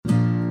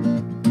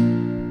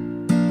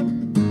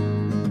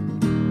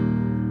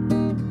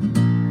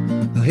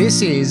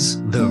This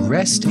is The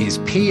Rest is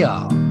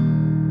PR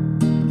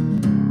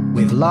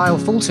with Lyle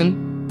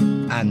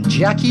Fulton and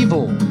Jackie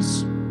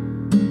Vors.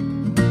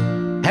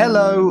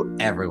 Hello,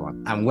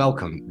 everyone, and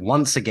welcome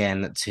once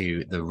again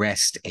to The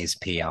Rest is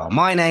PR.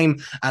 My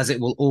name, as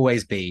it will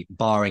always be,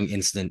 barring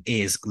incident,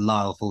 is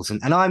Lyle Fulton,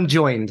 and I'm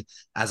joined,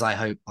 as I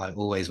hope I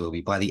always will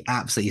be, by the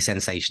absolutely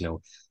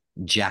sensational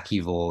Jackie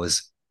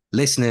Vors.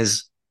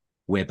 Listeners,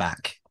 we're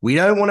back. We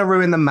don't want to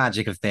ruin the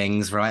magic of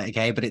things, right?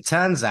 Okay, but it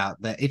turns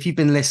out that if you've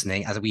been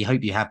listening, as we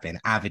hope you have been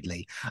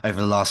avidly over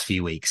the last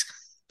few weeks,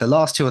 the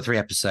last 2 or 3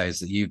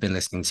 episodes that you've been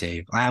listening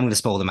to, I am going to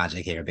spoil the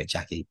magic here a bit,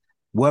 Jackie,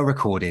 were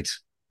recorded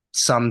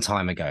some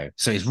time ago.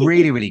 So it's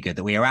really, really good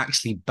that we are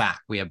actually back.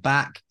 We are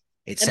back.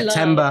 It's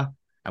September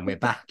and we're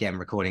back again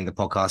recording the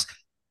podcast.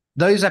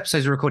 Those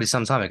episodes were recorded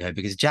some time ago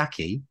because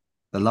Jackie,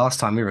 the last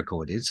time we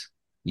recorded,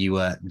 you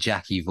were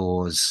Jackie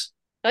Vors.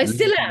 I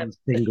still am.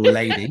 Single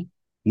lady.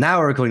 Now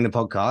we're recording the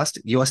podcast.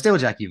 You are still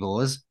Jackie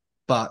Vors,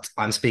 but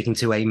I'm speaking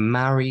to a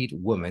married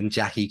woman.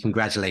 Jackie,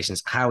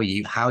 congratulations. How are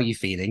you? How are you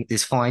feeling?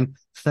 It's fine.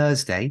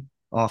 Thursday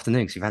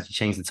afternoon, because we've had to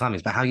change the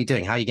timings. But how are you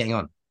doing? How are you getting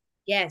on?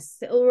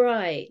 Yes, all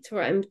right. All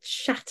right. I'm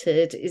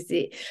shattered.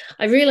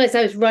 I realized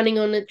I was running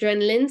on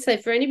adrenaline. So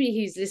for anybody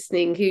who's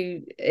listening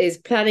who is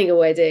planning a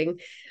wedding,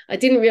 I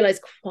didn't realize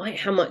quite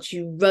how much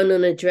you run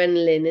on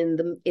adrenaline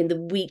in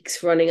the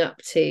weeks running up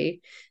to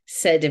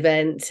said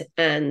event.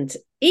 And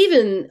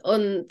even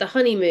on the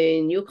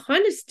honeymoon, you're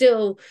kind of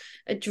still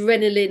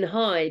adrenaline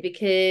high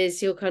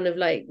because you're kind of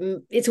like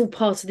it's all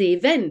part of the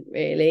event,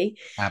 really.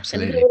 And then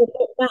Absolutely. when I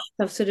got back,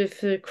 I've sort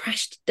of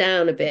crashed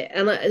down a bit,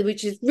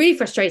 which is really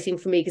frustrating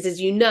for me because, as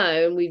you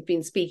know, and we've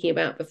been speaking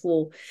about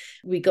before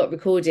we got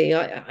recording,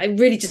 I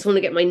really just want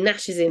to get my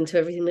gnashes into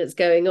everything that's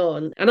going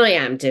on, and I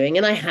am doing,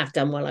 and I have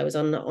done while I was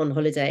on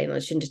holiday, and I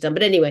shouldn't have done,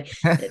 but anyway,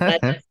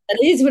 that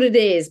is what it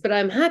is. But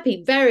I'm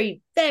happy,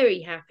 very,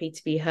 very happy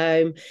to be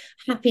home,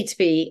 happy to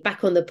be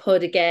back on the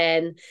pod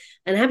again,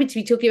 and happy to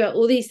be talking about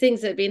all these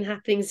things that have been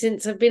happening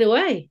since I've been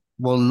away.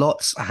 Well,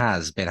 lots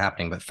has been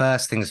happening, but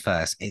first things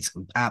first, it's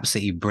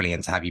absolutely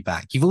brilliant to have you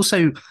back. You've also,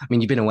 I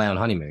mean, you've been away on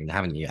honeymoon,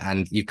 haven't you?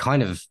 And you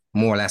kind of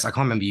more or less, I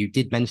can't remember, you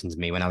did mention to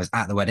me when I was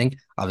at the wedding.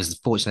 I was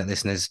fortunate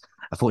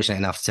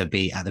enough to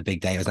be at the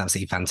big day. It was an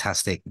absolutely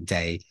fantastic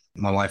day.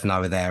 My wife and I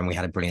were there and we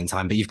had a brilliant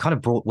time. But you've kind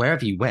of brought,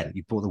 wherever you went,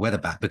 you brought the weather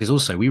back because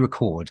also we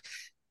record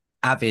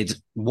avid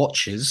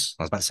watchers,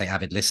 I was about to say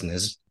avid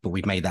listeners, but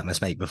we've made that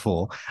mistake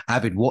before.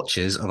 Avid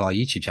watchers of our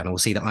YouTube channel will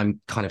see that I'm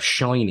kind of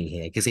shiny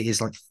here because it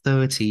is like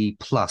 30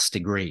 plus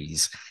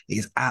degrees. It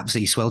is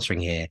absolutely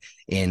sweltering here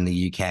in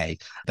the UK.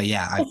 But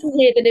yeah,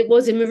 Here than it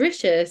was in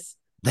Mauritius.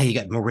 there you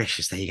go,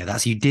 Mauritius. There you go.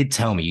 That's you did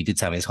tell me. You did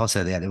tell me it's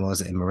hotter than it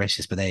was in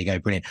Mauritius, but there you go,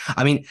 brilliant.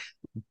 I mean,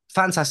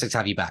 fantastic to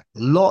have you back.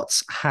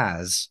 Lots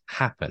has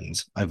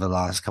happened over the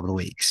last couple of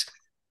weeks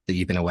that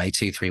you've been away,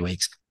 2, 3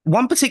 weeks.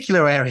 One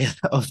particular area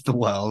of the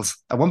world,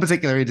 and one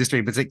particular industry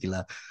in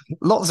particular,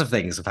 lots of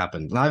things have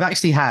happened. And I've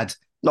actually had,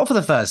 not for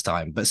the first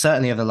time, but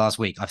certainly over the last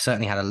week, I've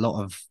certainly had a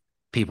lot of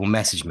people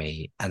message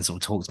me and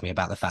sort of talk to me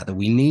about the fact that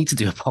we need to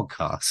do a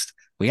podcast.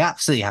 We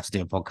absolutely have to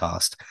do a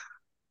podcast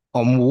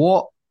on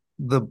what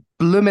the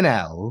bloomin'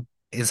 hell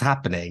is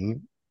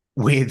happening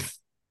with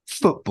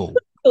football.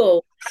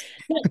 Cool.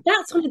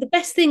 That's one of the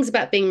best things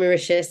about being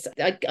Mauritius.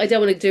 I don't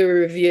want to do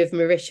a review of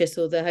Mauritius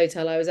or the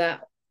hotel I was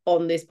at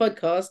on this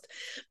podcast,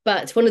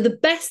 but one of the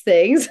best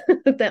things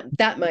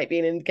that might be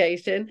an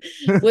indication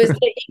was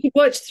that you could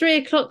watch 3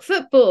 o'clock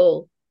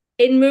football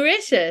in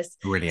Mauritius.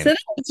 So Brilliant. that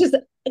was just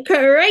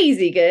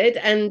crazy good.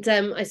 And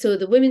I saw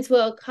the Women's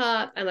World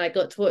Cup and I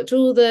got to watch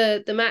all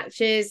the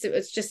matches. It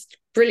was just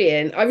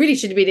brilliant. I really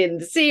should have been in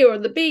the sea or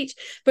on the beach,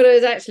 but I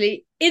was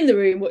actually in the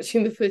room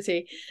watching the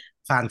footy.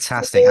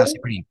 Fantastic. Absolutely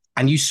brilliant.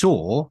 And you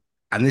saw,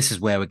 and this is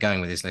where we're going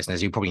with this,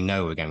 listeners. You probably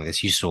know we're going with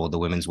this. You saw the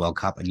Women's World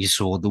Cup and you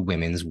saw the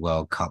Women's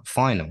World Cup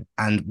final.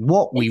 And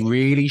what we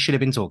really should have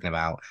been talking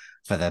about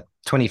for the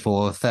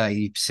 24,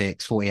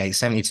 36, 48,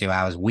 72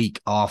 hours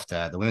week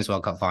after the Women's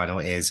World Cup final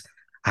is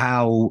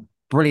how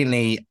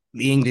brilliantly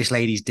the English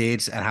ladies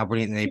did and how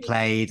brilliantly they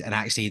played. And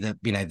actually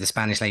the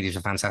Spanish ladies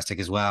were fantastic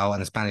as well.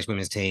 And the Spanish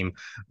women's team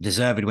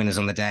deserved winners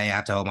on the day. I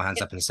have to hold my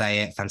hands up and say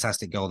it.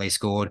 Fantastic goal they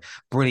scored.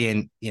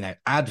 Brilliant,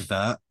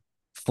 advert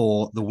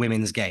for the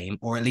women's game,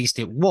 or at least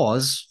it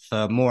was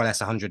for more or less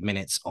 100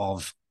 minutes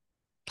of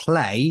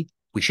play.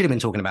 We should have been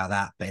talking about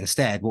that, but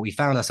instead what we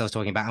found ourselves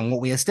talking about and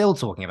what we are still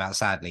talking about,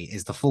 sadly,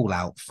 is the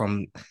fallout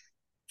from,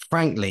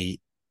 frankly,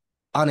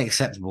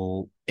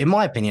 unacceptable, in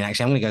my opinion,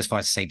 actually, I'm going to go as far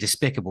as to say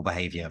despicable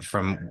behavior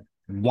from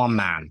one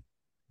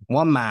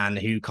man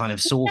who kind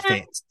of saw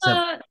fit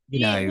to,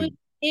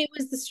 It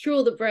was the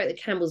straw that broke the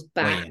camel's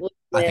back, yeah, wasn't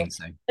I it? think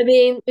so. I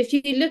mean, if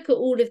you look at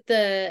all of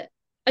the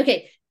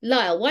okay,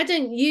 Lyle, why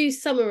don't you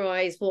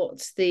summarize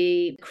what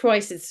the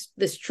crisis,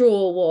 the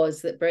straw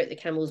was that broke the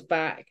camel's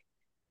back?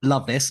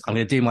 Love this. I'm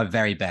going to do my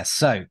very best.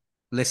 So,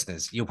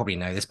 listeners, you'll probably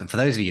know this, but for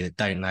those of you that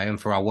don't know,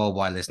 and for our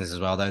worldwide listeners as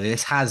well, though,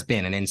 this has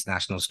been an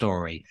international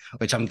story,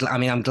 which I'm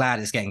glad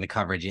it's getting the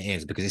coverage it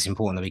is because it's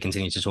important that we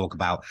continue to talk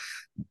about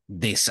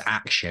this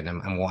action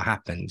and what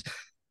happened.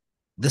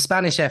 The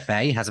Spanish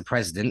FA has a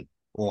president,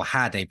 or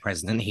had a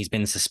president. He's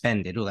been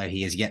suspended, although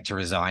he is yet to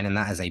resign, and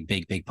that is a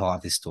big, big part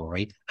of this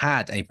story.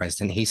 Had a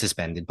president, he's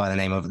suspended, by the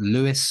name of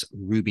Luis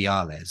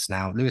Rubiales.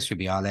 Now, Luis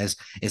Rubiales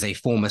is a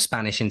former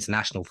Spanish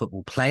international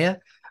football player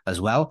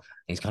as well.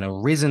 He's kind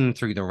of risen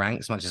through the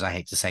ranks, much as I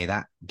hate to say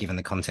that, given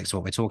the context of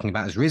what we're talking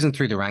about, has risen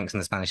through the ranks in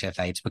the Spanish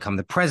FA to become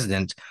the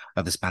president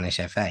of the Spanish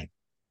FA.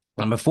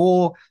 And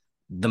before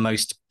the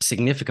most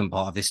significant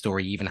part of this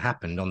story even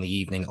happened on the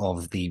evening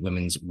of the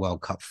Women's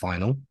World Cup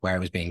final, where it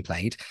was being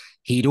played,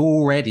 he'd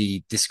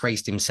already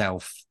disgraced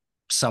himself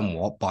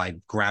somewhat by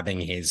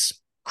grabbing his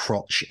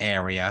crotch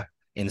area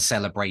in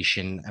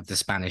celebration of the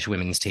Spanish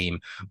women's team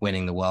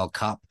winning the World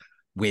Cup,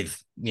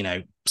 with,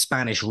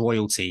 Spanish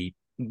royalty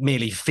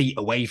merely feet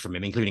away from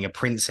him, including a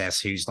princess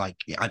who's like,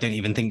 I don't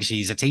even think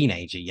she's a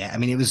teenager yet. I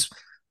mean, it was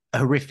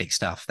horrific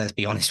stuff. Let's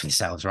be honest with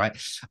ourselves,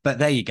 right? But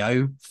there you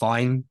go.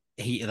 Fine.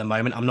 Heat of the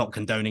moment. I'm not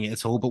condoning it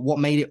at all. But what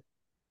made it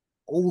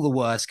all the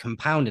worse,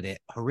 compounded it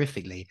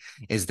horrifically,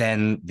 is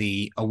then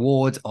the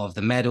award of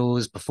the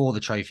medals before the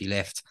trophy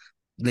lift.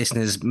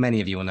 Listeners, many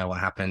of you will know what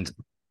happened.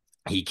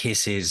 He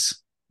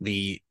kisses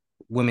the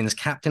women's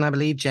captain, I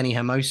believe, Jenny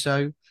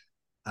Hermoso.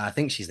 I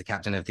think she's the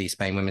captain of the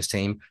Spain women's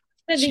team.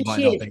 I don't She think might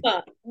she not is, be.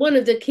 but one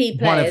of the key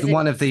players.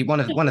 One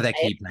of their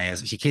key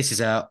players. She kisses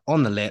her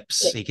on the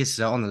lips. He kisses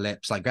her on the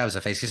lips, like grabs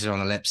her face, kisses her on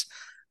the lips.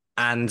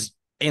 And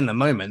in the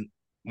moment,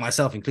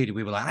 myself included,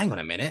 we were like, hang on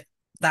a minute.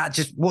 That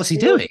just, what's he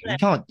doing?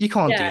 You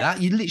can't do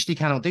that. You literally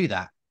cannot do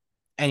that.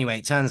 Anyway,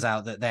 it turns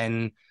out that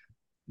then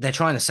they're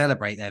trying to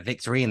celebrate their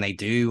victory, and they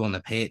do on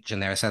the pitch,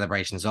 and there are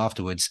celebrations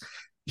afterwards.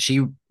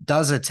 She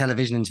does a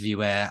television interview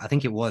where, I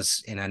think it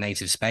was in her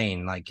native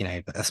Spain,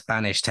 a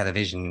Spanish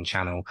television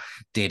channel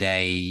did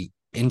a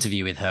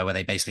interview with her where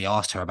they basically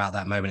asked her about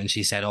that moment, and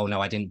she said, oh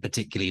no, I didn't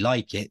particularly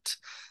like it.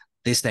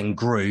 This then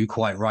grew,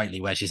 quite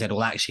rightly, where she said,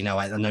 well, actually, no,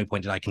 at no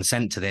point did I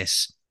consent to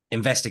this.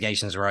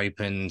 Investigations were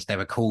opened. There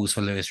were calls for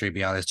Luis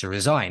Rubiales to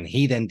resign.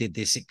 He then did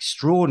this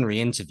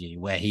extraordinary interview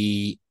where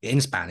he, in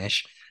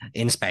Spanish,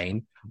 in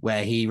Spain,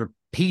 where he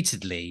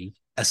repeatedly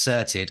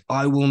asserted,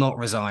 I will not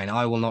resign.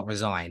 I will not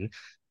resign.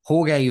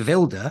 Jorge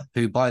Vilda,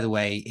 who, by the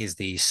way, is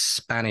the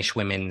Spanish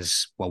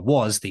women's,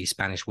 was the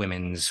Spanish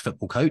women's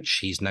football coach.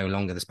 He's no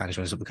longer the Spanish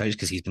women's football coach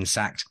because he's been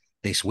sacked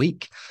this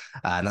week.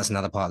 And that's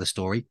another part of the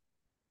story.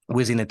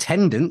 Was in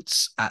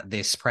attendance at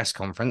this press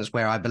conference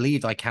where I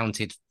believe I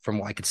counted, from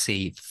what I could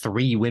see,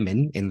 3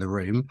 women in the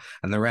room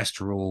and the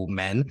rest were all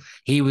men.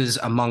 He was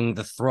among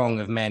the throng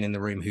of men in the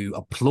room who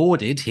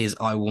applauded his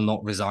I will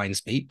not resign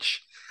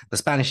speech. The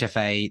Spanish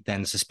FA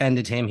then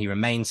suspended him. He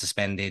remained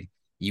suspended.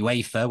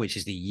 UEFA, which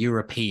is the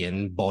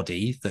European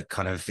body that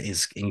kind of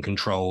is in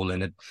control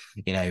and,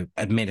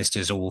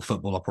 administers all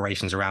football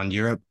operations around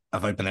Europe,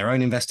 have opened their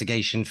own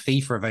investigation.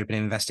 FIFA have opened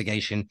an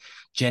investigation.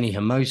 Jenny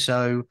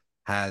Hermoso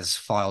has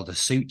filed a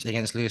suit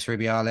against Luis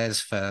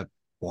Rubiales for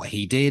what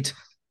he did.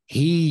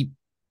 He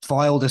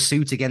filed a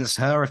suit against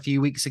her a few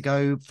weeks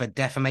ago for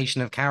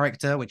defamation of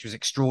character, which was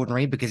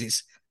extraordinary because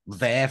it's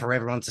there for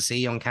everyone to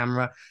see on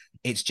camera.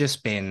 It's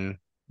just been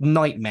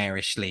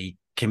nightmarishly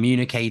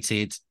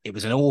communicated. It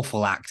was an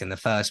awful act in the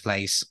first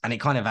place, and it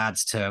kind of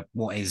adds to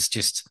what is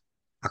just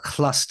a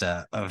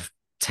cluster of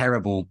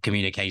terrible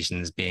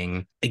communications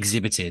being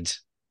exhibited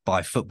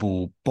by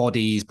football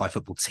bodies, by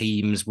football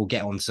teams. We'll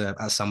get onto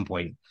at some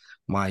point.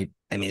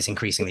 It's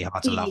increasingly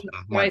hard to love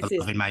them. My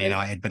beloved Man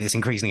United, but it's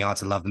increasingly hard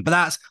to love them.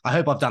 But I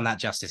hope I've done that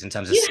justice in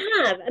terms of.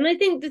 You have, and I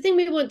think the thing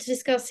we want to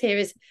discuss here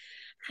is,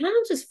 how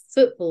does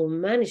football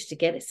manage to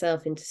get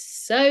itself into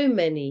so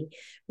many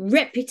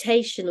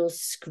reputational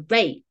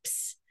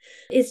scrapes?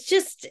 It's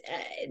just,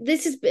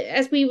 this is,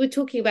 as we were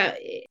talking about,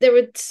 there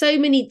are so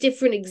many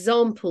different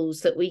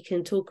examples that we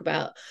can talk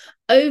about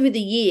over the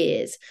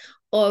years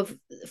of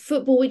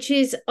football, which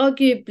is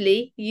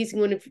arguably, using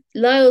one of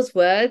Lyle's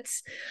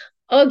words,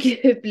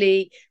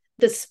 arguably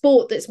the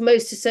sport that's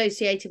most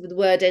associated with the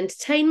word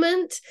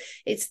entertainment.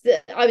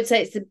 I would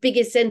say it's the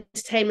biggest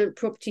entertainment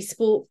property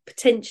sport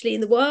potentially in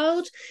the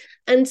world.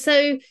 And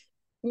so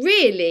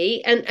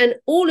really, and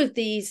all of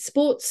these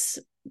sports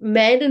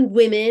men and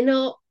women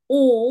are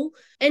all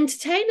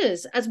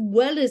entertainers as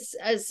well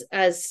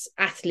as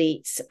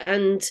athletes,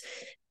 and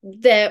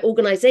their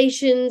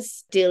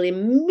organizations deal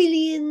in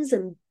millions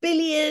and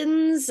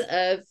billions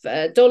of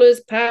dollars,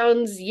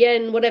 pounds,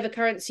 yen, whatever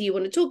currency you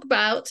want to talk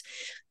about.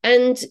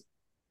 And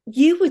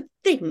you would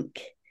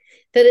think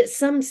that at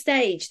some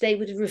stage they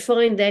would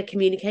refine their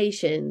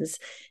communications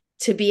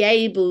to be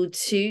able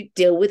to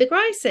deal with a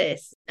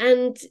crisis.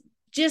 And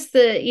just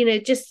the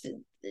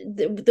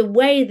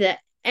way that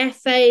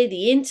FA,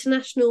 the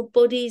international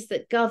bodies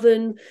that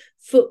govern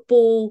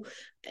football,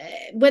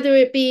 whether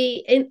it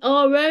be in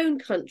our own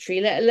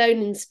country, let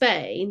alone in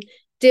Spain,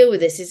 deal with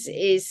this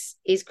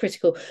is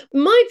critical.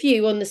 My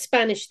view on the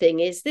Spanish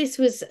thing is this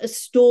was a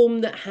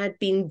storm that had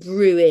been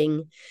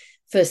brewing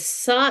for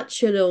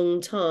such a long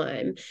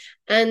time.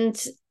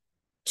 And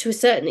to a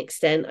certain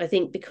extent, I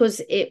think because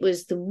it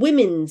was the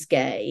women's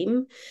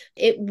game,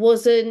 it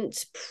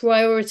wasn't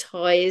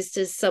prioritized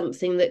as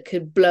something that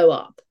could blow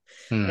up.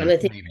 Hmm, And I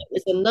think maybe. it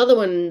was another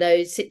one of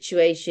those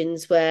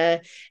situations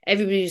where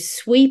everybody was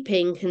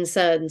sweeping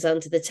concerns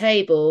under the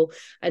table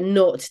and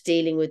not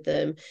dealing with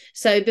them.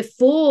 So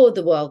before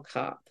the World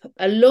Cup,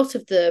 a lot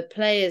of the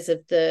players of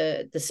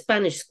the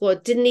Spanish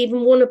squad didn't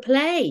even want to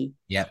play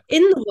Yep.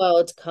 in the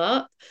World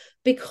Cup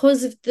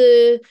because of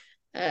the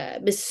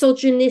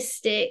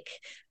misogynistic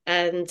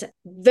and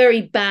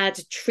very bad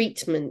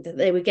treatment that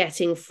they were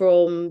getting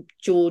from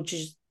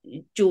George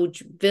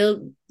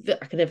Vil.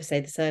 I can never say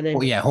the Oh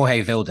surname. yeah,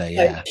 Jorge Vilda.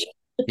 Yeah, Coach.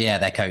 yeah,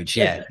 their coach.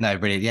 Yeah, no,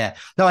 brilliant. Yeah,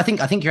 no, I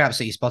think you're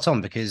absolutely spot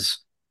on because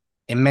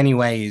in many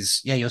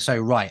ways, yeah, you're so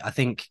right. I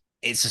think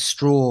it's a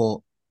straw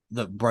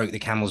that broke the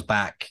camel's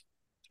back,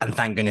 and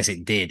thank goodness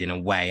it did in a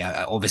way.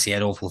 Obviously,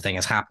 an awful thing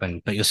has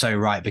happened, but you're so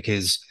right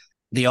because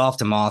the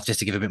aftermath, just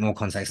to give a bit more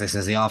context,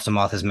 listeners, the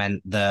aftermath has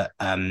meant that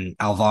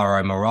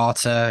Alvaro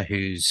Morata,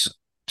 who's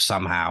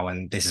somehow,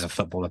 and this is a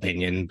football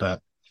opinion,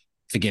 but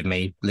forgive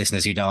me,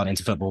 listeners who aren't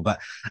into football, but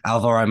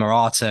Alvaro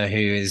Morata, who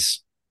is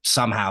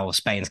somehow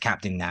Spain's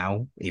captain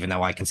now, even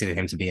though I consider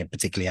him to be a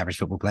particularly average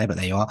football player, but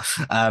there you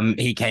are.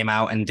 He came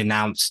out and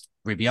denounced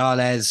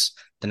Rubiales,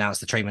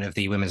 denounced the treatment of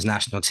the women's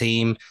national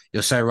team.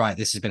 You're so right.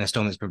 This has been a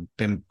storm that's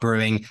been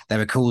brewing. There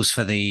were calls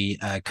for the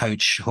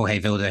coach, Jorge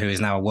Vilda, who is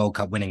now a World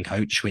Cup winning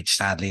coach, which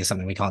sadly is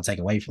something we can't take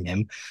away from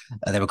him.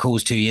 There were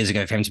calls 2 years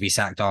ago for him to be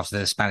sacked after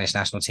the Spanish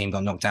national team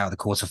got knocked out of the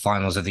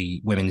quarterfinals of the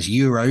women's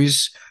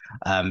Euros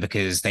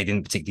because they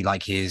didn't particularly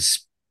like his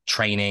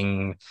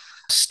training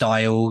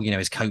style,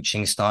 his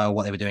coaching style,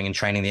 what they were doing in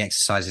training, the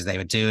exercises they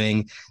were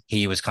doing.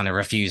 He was kind of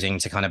refusing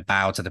to kind of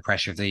bow to the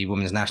pressure of the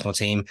women's national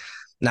team.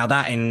 Now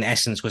that in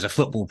essence was a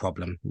football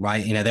problem,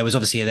 right? There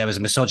was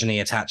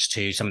misogyny attached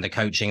to some of the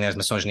coaching.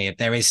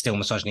 There is still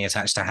misogyny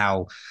attached to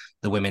how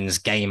the women's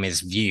game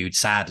is viewed,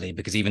 sadly,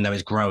 because even though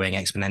it's growing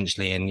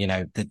exponentially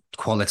and, the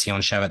quality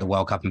on show at the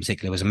World Cup in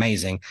particular was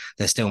amazing,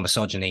 there's still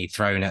misogyny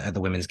thrown at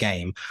the women's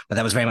game. But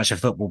that was very much a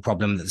football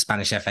problem that the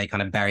Spanish FA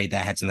kind of buried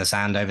their heads in the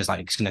sand over. It's like,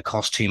 it's going to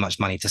cost too much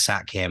money to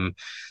sack him.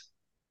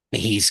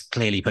 He's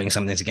clearly putting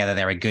something together.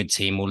 They're a good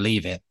team. We'll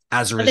leave it.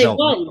 As a But they result,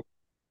 won.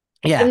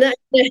 yeah, And that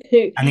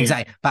and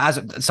exactly. But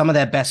as some of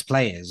their best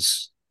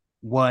players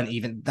weren't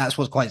even, that's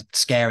what's quite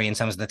scary in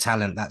terms of the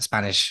talent that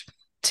Spanish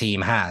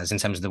team has in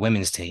terms of the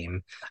women's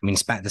team. I mean,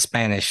 the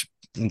Spanish,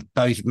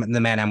 both the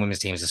men and women's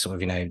teams are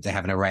sort of, they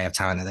have an array of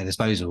talent at their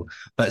disposal.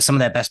 But some of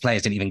their best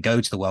players didn't even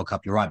go to the World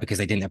Cup. You're right, because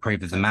they didn't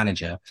approve of the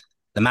manager.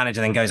 The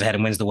manager then goes ahead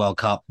and wins the World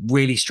Cup.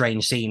 Really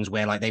strange scenes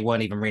where like they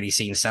weren't even really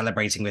seen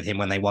celebrating with him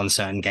when they won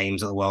certain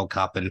games at the World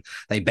Cup, and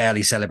they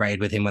barely celebrated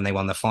with him when they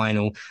won the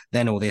final.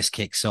 Then all this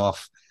kicks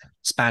off.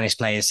 Spanish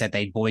players said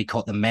they'd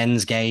boycott the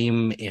men's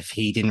game if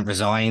he didn't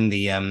resign.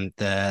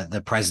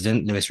 The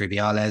president, Luis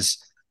Rubiales.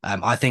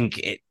 I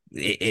think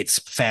it's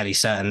fairly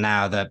certain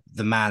now that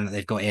the man that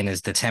they've got in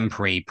as the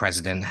temporary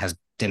president has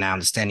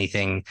denounced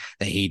anything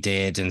that he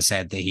did and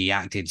said that he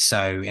acted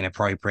so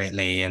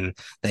inappropriately and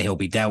that he'll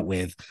be dealt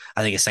with.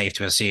 I think it's safe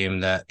to assume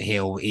that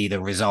he'll either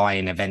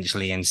resign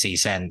eventually and see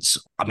sense.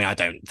 I mean, I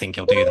don't think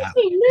he'll do that,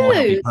 or he'll be no,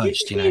 this is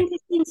pushed. the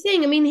interesting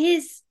thing. I mean,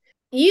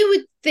 you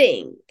would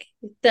think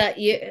that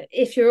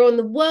if you're on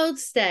the world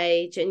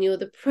stage and you're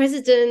the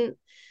president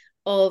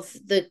of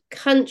the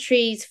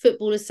country's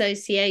football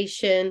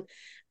association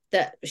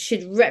that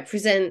should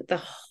represent the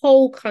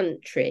whole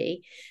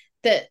country,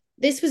 that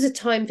this was a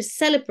time for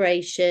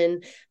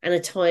celebration and a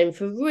time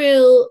for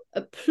real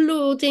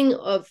applauding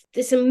of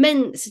this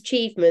immense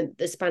achievement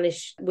the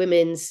Spanish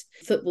women's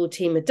football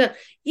team had done.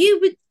 You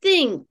would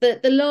think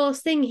that the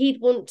last thing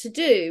he'd want to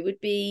do would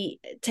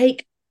be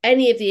take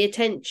any of the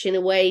attention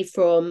away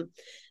from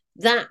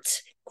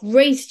that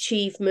great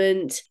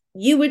achievement.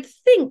 You would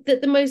think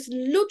that the most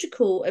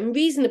logical and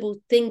reasonable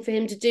thing for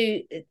him to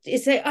do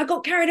is say, I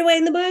got carried away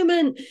in the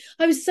moment.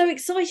 I was so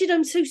excited.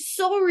 I'm so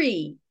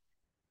sorry.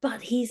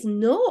 But he's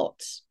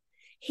not.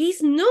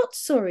 He's not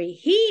sorry.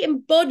 He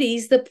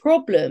embodies the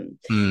problem.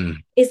 Mm.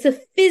 It's the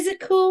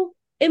physical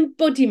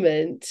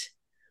embodiment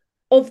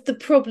of the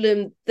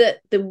problem that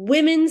the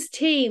women's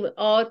team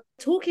are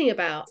talking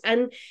about.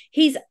 And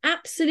he's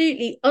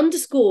absolutely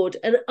underscored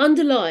and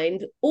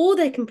underlined all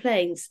their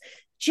complaints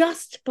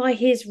just by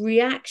his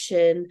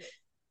reaction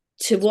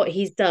to what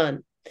he's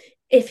done.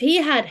 If he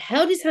had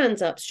held his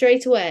hands up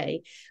straight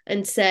away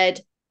and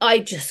said, I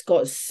just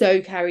got so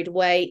carried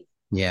away,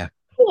 Yeah.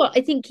 well, I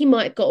think he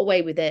might have got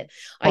away with it.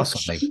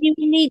 Possibly. I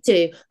genuinely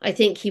do. I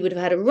think he would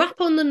have had a rap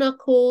on the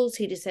knuckles.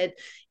 He'd have said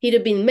he'd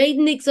have been made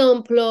an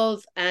example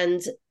of,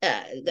 and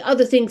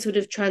other things would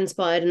have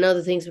transpired and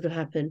other things would have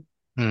happened.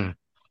 Mm.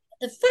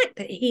 The fact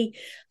that he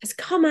has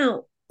come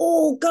out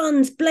all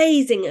guns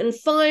blazing and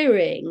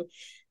firing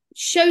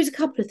shows a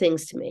couple of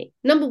things to me.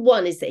 Number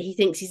one is that he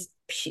thinks he's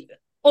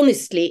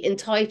honestly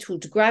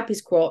entitled to grab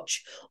his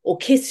crotch or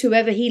kiss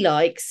whoever he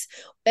likes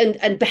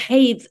and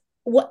behave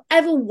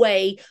whatever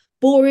way,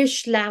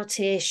 boorish,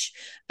 loutish,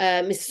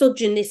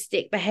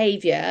 misogynistic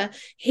behavior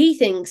he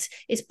thinks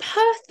is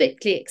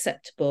perfectly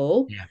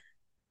acceptable. Yeah.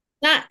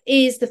 That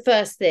is the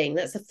first thing.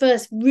 That's the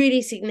first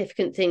really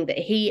significant thing that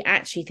he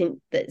actually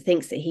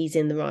thinks that he's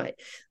in the right.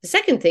 The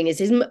second thing is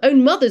his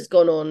own mother's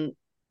gone on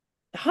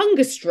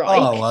hunger Oh, strike.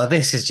 well,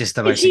 this is just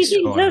the And most she thinks her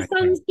extraordinary thing.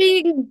 son's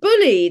being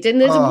bullied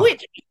and there's a Oh,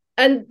 witch.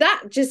 And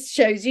that just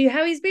shows you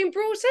how he's been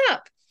brought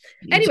up.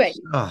 you Anyway,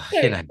 just, oh,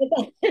 so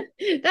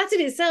that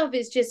in itself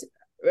is just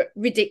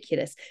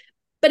ridiculous.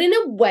 But in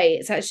a way,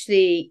 it's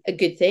actually a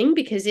good thing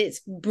because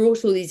it's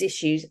brought all these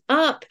issues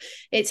up.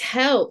 It's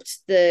helped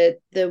the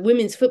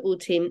women's football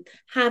team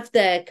have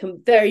their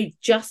very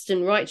just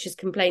and righteous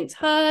complaints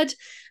heard.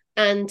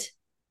 And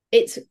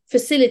it's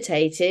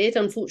facilitated,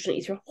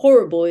 unfortunately, through a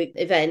horrible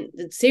event,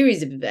 a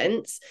series of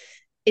events,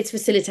 it's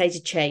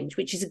facilitated change,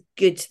 which is a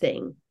good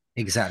thing.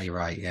 exactly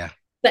right. Yeah.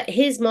 But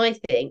here's my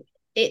thing.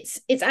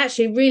 It's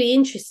actually a really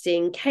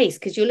interesting case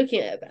because you're looking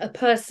at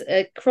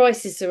a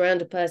crisis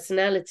around a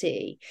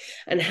personality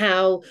and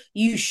how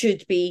you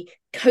should be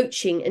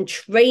coaching and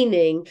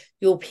training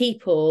your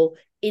people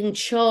in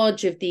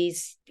charge of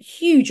these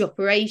huge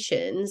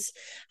operations,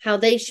 how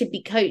they should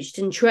be coached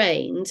and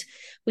trained.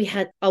 We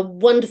had a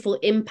wonderful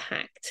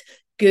impact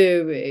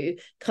guru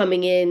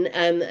coming in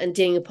and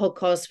doing a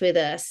podcast with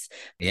us.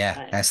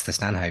 Yeah. That's the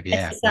Stanhope.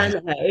 Yeah. Esther Yeah.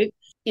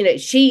 Stanhope,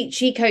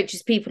 she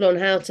coaches people on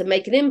how to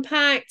make an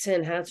impact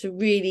and how to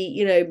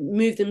really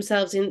move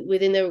themselves in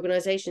within their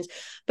organizations.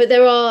 But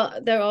there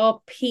are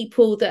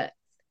people that,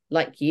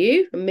 like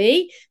you and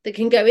me, that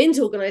can go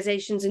into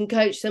organizations and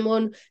coach them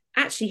on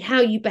actually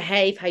how you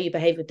behave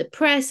with the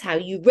press, how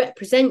you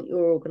represent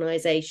your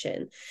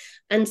organization.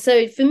 And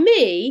so for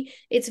me,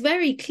 it's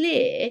very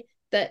clear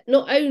that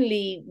not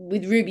only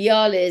with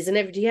Rubiales and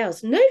everybody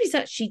else, nobody's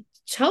actually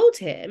told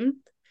him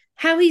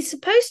how he's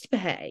supposed to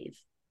behave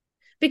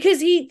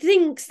because he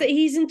thinks that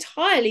he's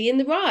entirely in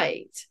the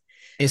right.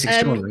 It's Um,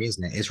 extraordinary,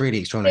 isn't it? It's really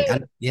extraordinary.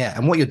 And yeah,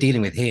 and what you're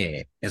dealing with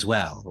here as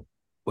well,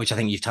 which I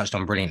think you've touched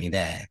on brilliantly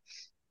there,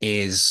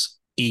 is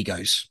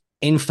egos.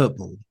 In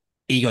football,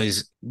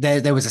 egos,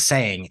 there was a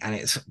saying, and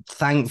it's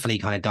thankfully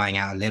kind of dying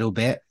out a little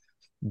bit,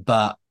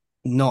 but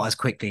not as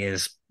quickly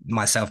as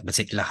myself in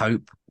particular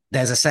hope.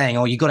 There's a saying,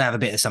 oh, you got to have a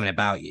bit of something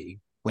about you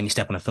when you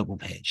step on a football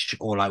pitch,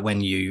 or like when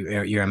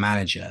you're a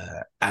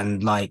manager.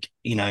 And like,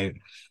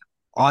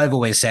 I've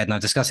always said, and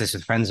I've discussed this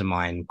with friends of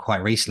mine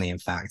quite recently, in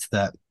fact,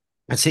 that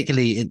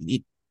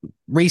particularly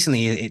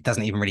recently it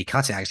doesn't even really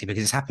cut it actually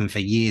because it's happened for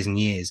years and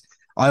years.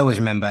 I always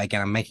remember,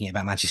 again, I'm making it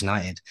about Manchester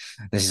United.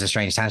 This is a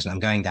strange tangent I'm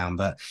going down,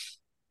 but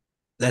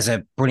there's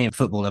a brilliant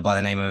footballer by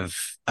the name of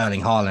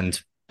Erling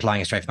Haaland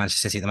playing straight for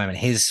Manchester City at the moment.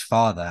 His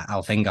father,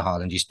 Alf-Inge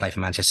Haaland, used to play for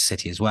Manchester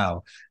City as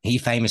well. He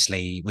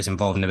famously was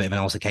involved in a bit of an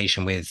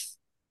altercation with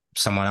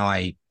someone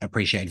I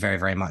appreciated very,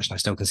 very much, and I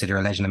still consider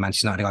a legend of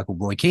Manchester United, a guy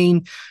called Roy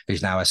Keane,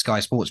 who's now a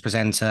Sky Sports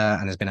presenter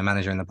and has been a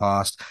manager in the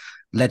past,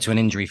 led to an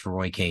injury for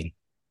Roy Keane.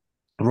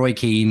 Roy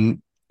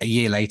Keane, a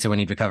year later, when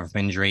he'd recovered from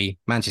injury,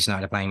 Manchester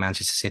United are playing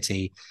Manchester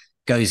City,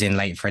 goes in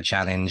late for a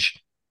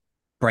challenge,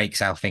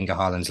 breaks Alf-Inge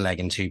Haaland's leg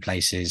in two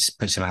places,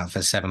 puts him out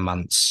for 7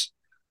 months,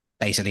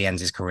 basically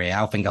ends his career.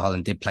 Alf-Inge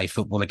Haaland did play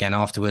football again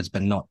afterwards,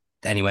 but not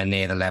anywhere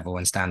near the level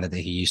and standard that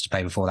he used to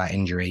play before that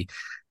injury.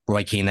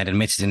 Roy Keane then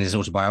admitted in his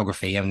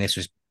autobiography, and this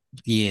was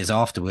years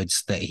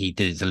afterwards, that he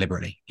did it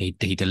deliberately. He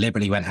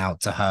deliberately went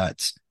out to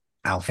hurt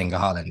Alf-Inge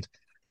Haaland.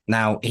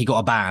 Now, he got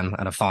a ban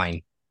and a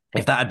fine.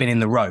 If that had been in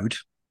the road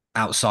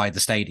outside the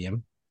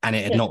stadium and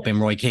it had not been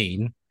Roy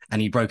Keane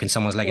and he'd broken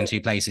someone's leg in two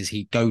places,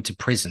 he'd go to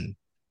prison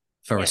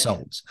for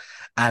assault.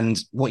 And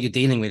what you're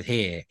dealing with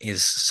here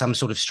is some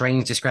sort of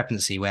strange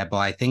discrepancy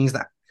whereby things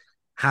that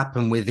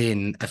happen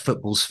within a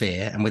football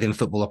sphere and within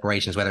football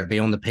operations, whether it be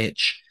on the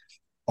pitch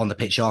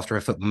after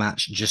a football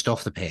match, just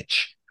off the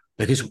pitch,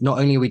 because not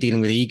only are we dealing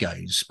with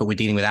egos, but we're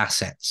dealing with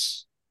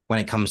assets when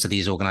it comes to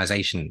these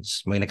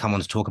organizations. We're going to come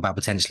on to talk about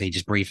potentially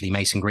just briefly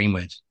Mason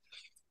Greenwood,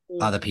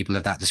 other people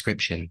of that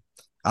description,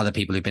 other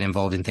people who've been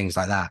involved in things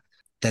like that.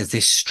 There's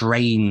this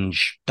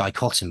strange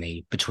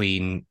dichotomy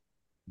between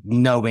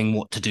knowing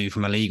what to do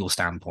from a legal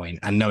standpoint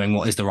and knowing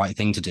what is the right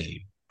thing to do,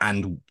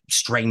 and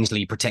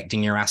strangely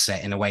protecting your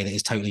asset in a way that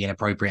is totally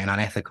inappropriate and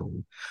unethical.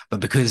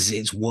 But because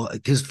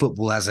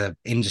football as an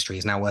industry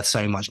is now worth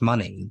so much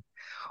money,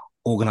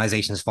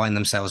 organizations find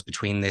themselves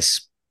between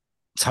this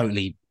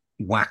totally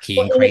wacky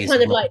and in a crazy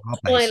kind of like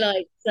place.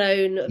 twilight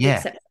zone of Yeah,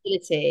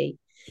 acceptability.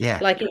 yeah,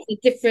 Like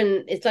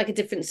it's like a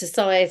different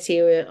society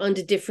or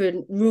under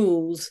different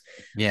rules.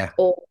 yeah,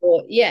 Or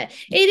yeah,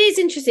 it is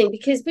interesting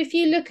because if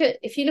you look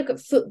at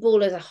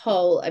football as a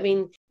whole, I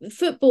mean,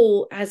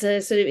 football as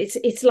a sort of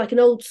it's like an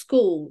old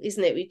school,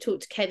 isn't it? We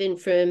talked to Kevin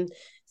from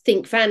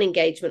Think Fan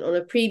Engagement on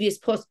a previous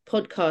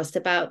podcast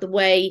about the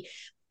way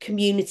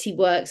community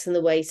works and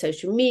the way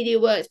social media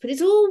works, but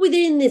it's all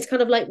within this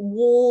kind of like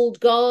walled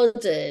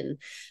garden,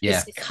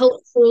 yeah, this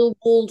cultural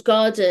walled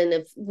garden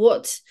of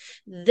what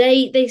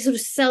they sort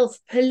of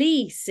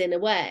self-police in a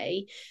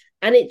way.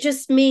 And it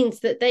just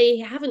means that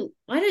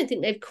I don't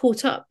think they've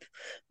caught up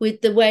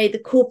with the way the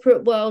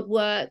corporate world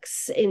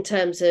works in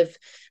terms of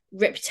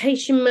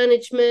reputation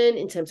management,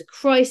 in terms of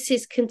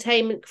crisis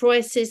containment,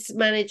 crisis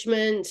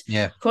management,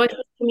 Yeah.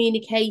 crisis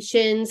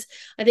communications.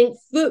 I think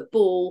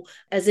football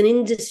as an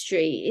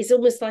industry is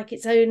almost like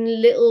its own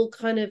little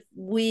kind of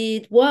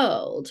weird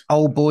world.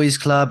 Old boys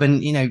club.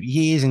 And,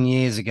 years and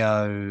years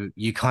ago,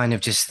 you kind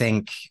of just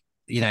think,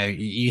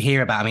 you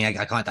hear about, I mean,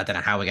 I don't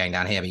know how we're going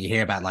down here, but you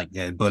hear about like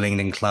the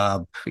Bullingdon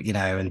Club,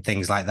 and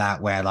things like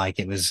that, where like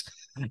it was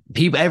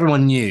people,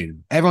 everyone knew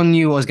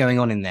what was going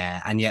on in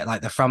there. And yet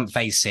like the front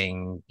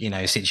facing,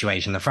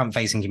 situation, the front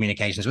facing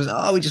communications was,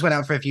 oh, we just went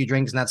out for a few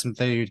drinks and had some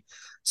food,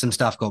 some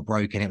stuff got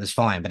broken, it was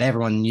fine. But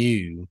everyone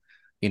knew,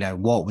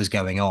 what was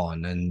going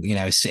on.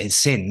 And,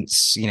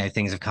 since,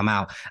 things have come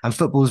out, and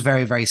football is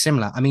very, very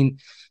similar. I mean,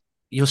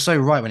 you're so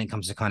right when it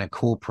comes to kind of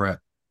corporate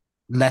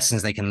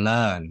lessons they can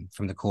learn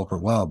from the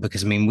corporate world.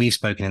 Because I mean, we've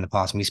spoken in the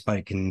past, and we've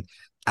spoken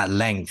at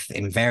length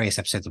in various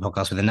episodes of the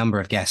podcast with a number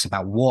of guests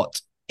about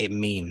what it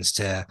means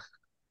to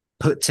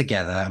put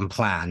together and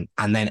plan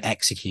and then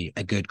execute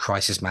a good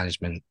crisis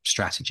management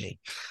strategy.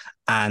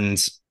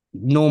 And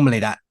normally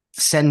that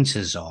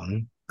centers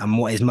on, and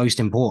what is most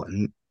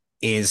important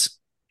is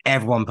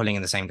everyone pulling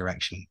in the same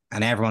direction,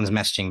 and everyone's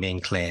messaging being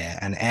clear,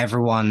 and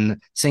everyone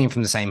singing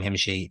from the same hymn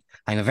sheet,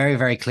 having a very,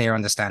 very clear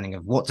understanding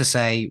of what to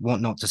say,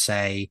 what not to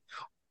say,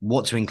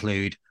 what to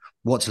include,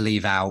 what to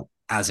leave out,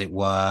 as it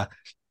were,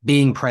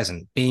 being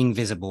present, being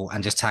visible,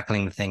 and just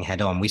tackling the thing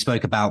head on. We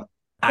spoke about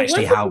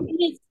actually how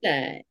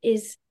there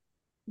is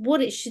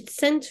what it should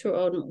center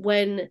on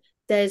when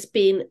there's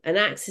been an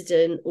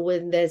accident or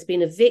when there's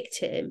been a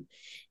victim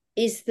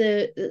is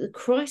the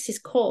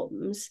crisis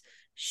comms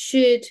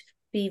should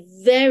be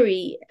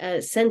very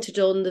centered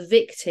on the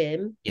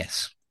victim.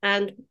 Yes.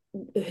 And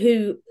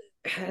who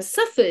has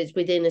suffered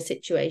within a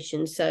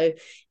situation. So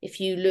if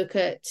you look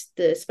at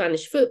the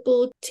Spanish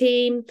football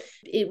team,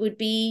 it would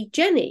be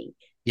Jenny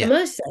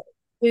Mercer,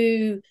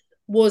 who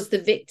was the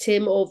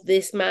victim of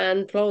this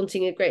man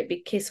planting a great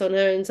big kiss on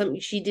her and something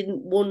she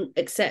didn't want,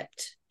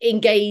 accept,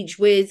 engage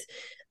with.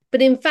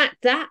 But in fact,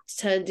 that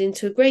turned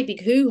into a great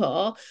big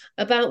hoo-ha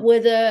about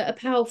whether a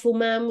powerful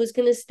man was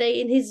going to stay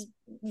in his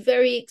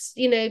very,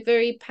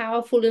 very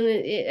powerful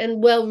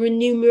and well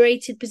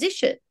remunerated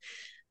position.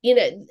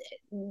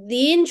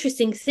 The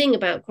interesting thing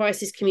about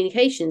crisis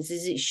communications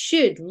is it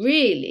should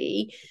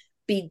really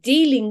be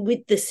dealing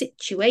with the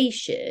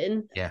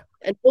situation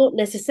and not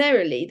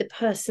necessarily the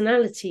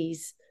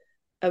personalities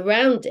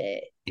around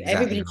it. Exactly.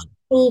 Everybody should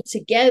pull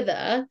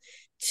together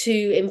to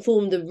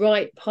inform the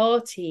right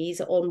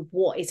parties on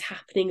what is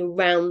happening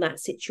around that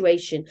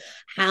situation,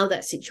 how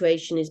that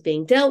situation is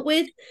being dealt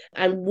with,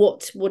 and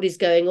what is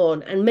going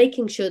on, and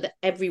making sure that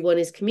everyone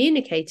is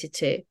communicated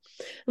to.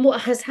 And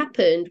what has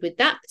happened with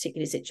that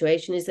particular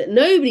situation is that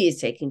nobody is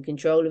taking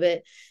control of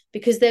it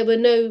because there were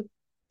no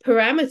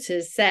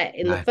parameters set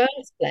in the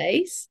first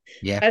place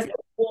as to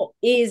what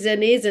is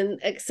and isn't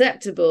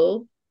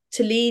acceptable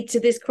to lead to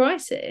this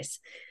crisis.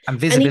 And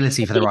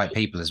visibility for the right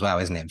people as well,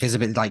 isn't it?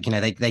 Visibility,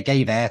 like, they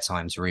gave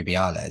airtime to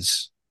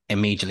Rubiales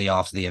immediately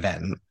after the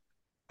event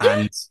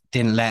and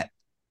didn't let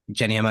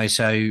Jenny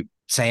Hermoso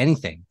say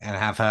anything and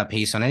have her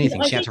piece on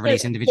anything. She had to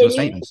release individual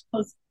statements.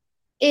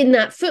 In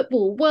that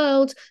football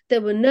world,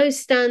 there were no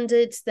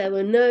standards, there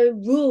were no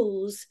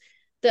rules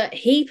that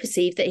he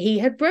perceived that he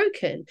had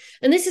broken.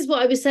 And this is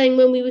what I was saying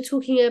when we were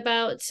talking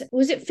about,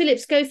 was it Philip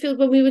Schofield,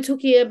 when we were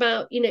talking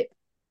about,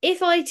 if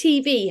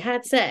ITV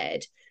had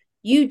said,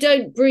 you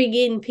don't bring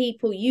in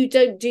people, you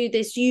don't do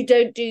this, you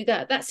don't do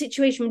that, that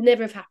situation would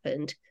never have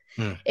happened.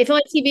 If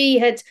ITV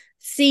had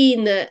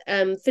seen that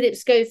Philip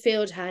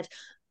Schofield had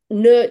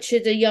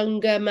nurtured a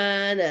younger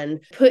man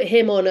and put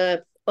him on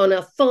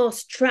a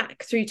fast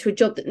track through to a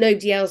job that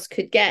nobody else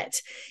could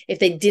get, if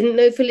they didn't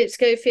know Philip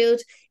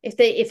Schofield, if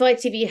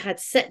ITV had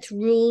set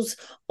rules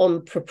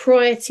on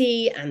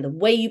propriety and the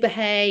way you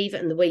behave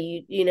and the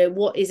way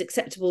what is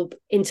acceptable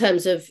in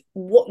terms of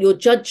what you're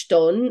judged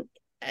on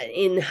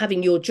in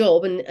having your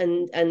job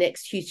and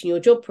executing your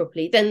job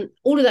properly, then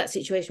all of that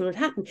situation would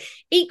happen.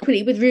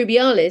 Equally with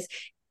Rubiales,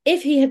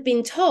 if he had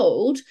been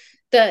told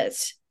that,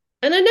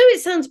 and I know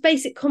it sounds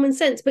basic common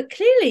sense, but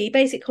clearly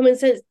basic common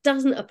sense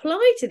doesn't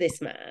apply to this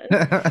man.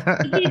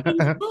 He's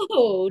been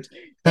told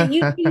that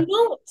you do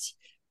not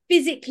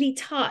physically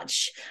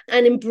touch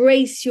and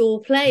embrace your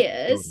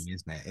players.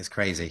 Isn't it? It's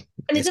crazy.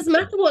 And it doesn't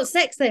matter what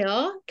sex they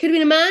are. Could have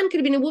been a man, could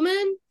have been a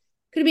woman,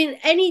 could have been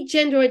any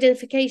gender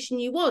identification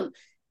you want.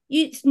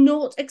 It's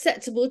not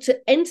acceptable to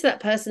enter that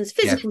person's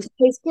physical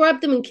space,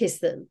 grab them and kiss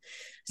them.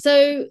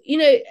 So,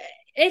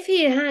 if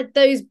he had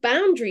those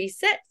boundaries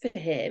set for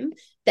him,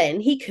 then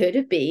he could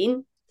have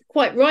been,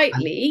 quite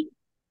rightly.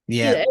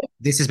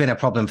 This has been a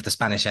problem for the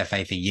Spanish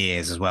FA for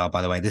years as well,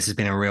 by the way. This has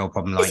been a real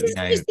problem. This is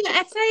just the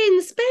FA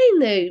in Spain,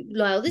 though,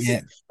 Lyle. This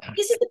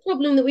is the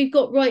problem that we've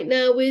got right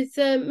now with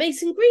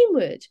Mason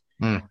Greenwood.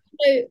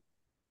 So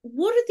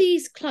what are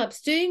these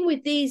clubs doing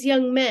with these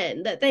young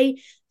men that they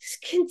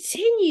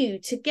continue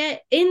to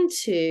get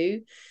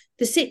into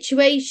the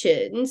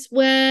situations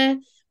where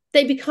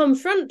they become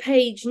front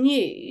page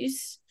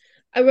news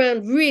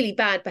around really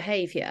bad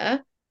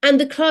behavior, and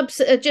the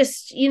clubs are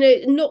just,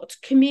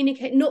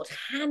 not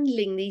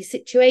handling these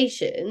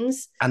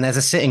situations. And there's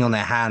a sitting on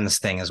their hands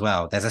thing as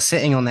well. There's a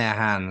sitting on their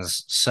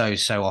hands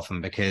so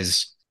often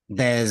because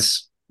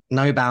there's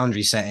no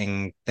boundary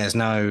setting, there's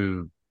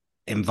no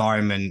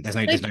environment, there's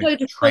no Code of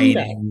conduct.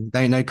 training,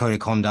 no code of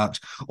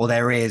conduct, or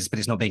there is, but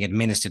it's not being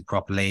administered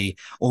properly,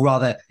 or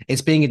rather,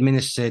 it's being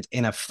administered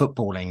in a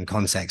footballing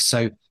context.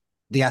 So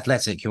the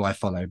Athletic, who I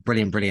follow,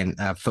 brilliant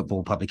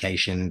football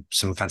publication,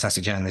 some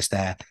fantastic journalists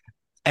there.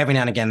 Every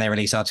now and again, they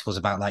release articles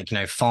about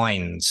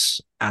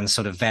fines and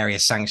sort of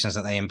various sanctions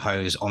that they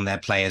impose on their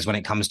players when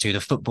it comes to the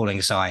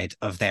footballing side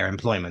of their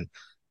employment.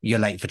 You're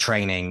late for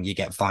training, you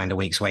get fined a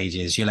week's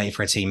wages. You're late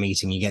for a team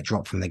meeting, you get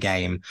dropped from the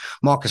game.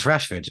 Marcus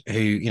Rashford,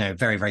 who,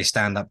 very, very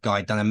stand-up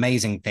guy, done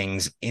amazing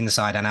things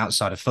inside and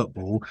outside of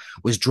football,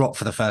 was dropped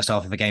for the first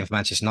half of a game for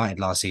Manchester United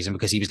last season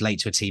because he was late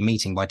to a team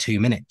meeting by 2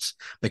 minutes,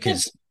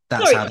 because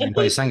that's Sorry, how they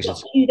impose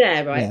sanctions. You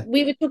there, right? Yeah.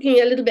 We were talking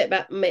a little bit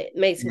about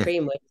Mason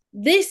Greenwood.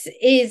 This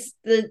is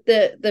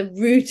the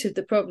root of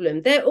the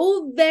problem. They're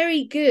all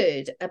very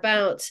good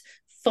about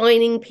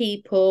fining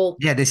people.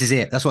 Yeah, this is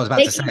it. That's what I was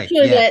about to say.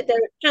 Sure that they're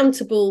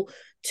accountable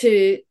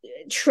to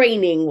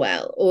training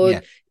well,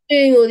 or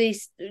doing all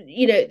these,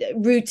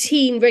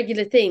 routine,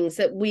 regular things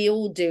that we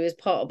all do as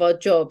part of our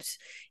jobs.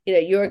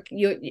 You,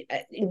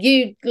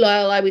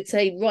 Lyle, I would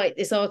say, write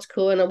this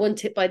article and I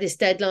want it by this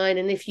deadline.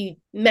 And if you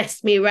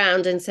messed me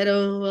around and said,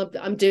 oh,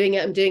 I'm doing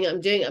it, I'm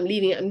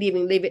leaving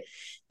it,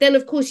 then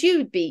of course you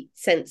would be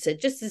censored,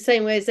 just the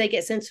same way as they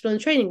get censored on the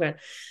training ground.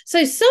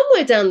 So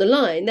somewhere down the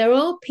line, there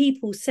are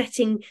people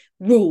setting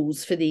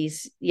rules for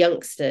these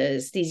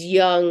youngsters, these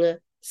young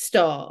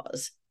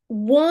stars.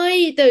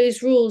 Why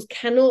those rules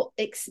cannot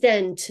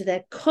extend to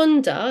their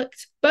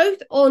conduct, both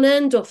on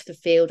and off the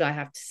field, I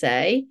have to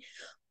say,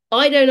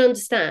 I don't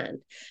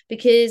understand,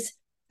 because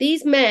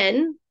these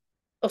men,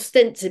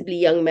 ostensibly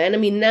young men, I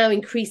mean, now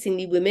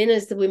increasingly women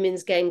as the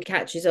women's game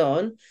catches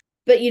on,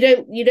 but you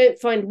don't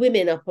find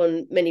women up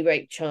on many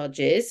rape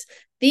charges.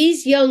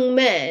 These young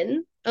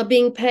men are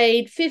being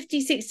paid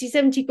 50, 60,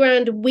 70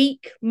 grand a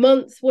week,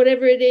 month,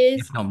 whatever it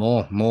is. If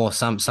not more.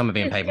 Some are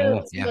being paid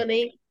more. Yeah.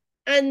 Money,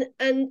 and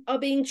are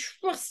being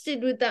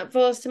trusted with that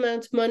vast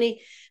amount of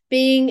money,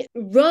 being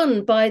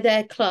run by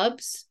their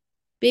clubs,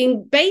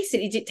 being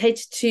basically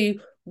dictated to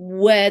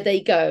where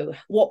they go,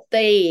 what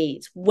they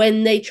eat,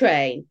 when they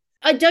train.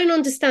 I don't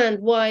understand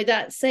why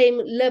that same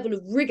level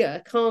of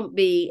rigor can't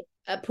be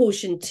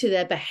apportioned to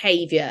their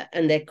behavior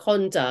and their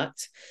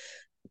conduct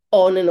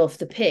on and off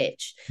the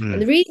pitch.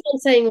 And the reason I'm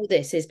saying all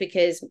this is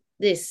because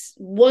this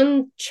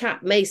one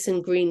chap,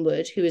 Mason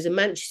Greenwood, who is a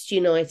Manchester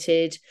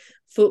United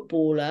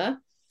footballer,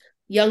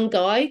 young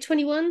guy,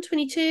 21,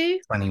 22?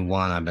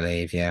 21, I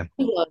believe, yeah.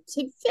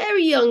 So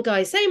very young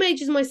guy, same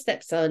age as my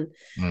stepson,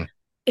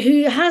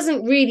 who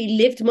hasn't really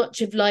lived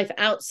much of life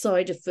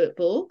outside of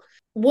football,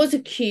 was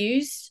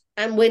accused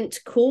and went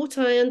to court,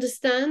 I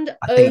understand.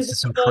 I think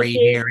it's some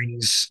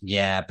pre-hearings.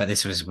 Yeah, but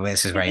this is very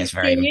serious.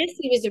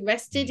 He was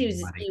arrested, he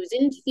was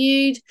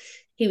interviewed,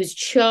 he was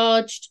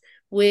charged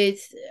with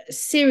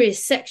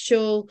serious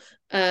sexual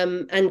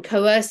and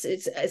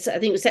coercive, I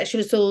think it was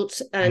sexual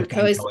assault and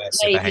coercive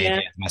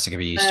behavior, domestic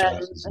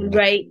abuse, and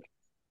rape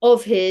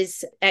of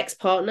his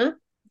ex-partner.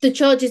 The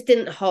charges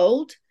didn't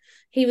hold.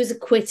 He was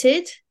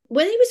acquitted.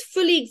 Whether he was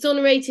fully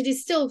exonerated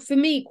is still, for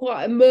me,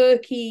 quite a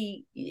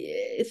murky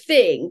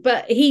thing,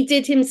 but he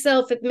did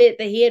himself admit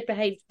that he had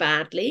behaved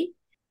badly.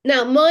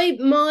 Now,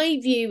 my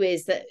view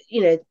is that,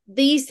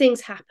 these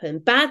things happen,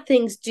 bad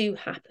things do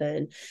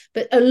happen,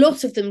 but a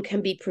lot of them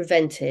can be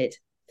prevented.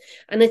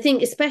 And I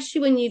think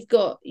especially when you've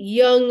got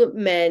young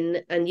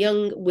men and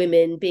young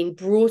women being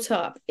brought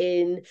up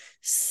in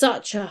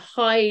such a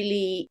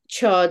highly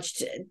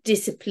charged,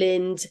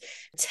 disciplined,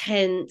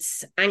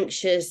 tense,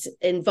 anxious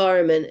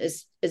environment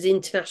as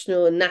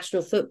international and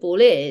national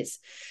football is,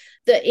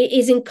 that it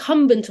is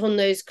incumbent on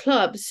those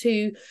clubs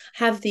who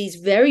have these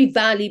very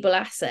valuable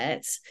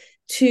assets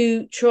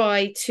to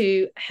try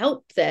to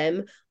help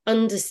them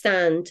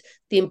understand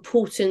the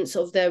importance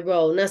of their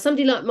role. Now,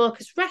 somebody like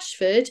Marcus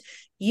Rashford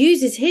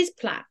uses his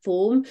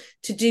platform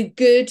to do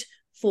good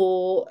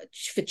for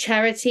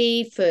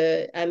charity.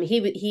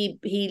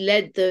 He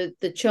led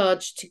the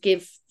charge to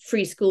give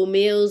free school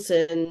meals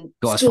and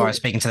got as far as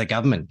speaking to the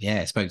government.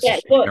 Yeah, got to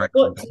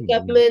the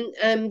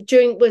government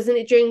during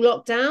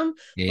lockdown,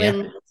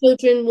 when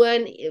children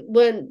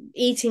weren't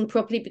eating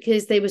properly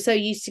because they were so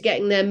used to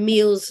getting their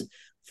meals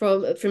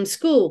from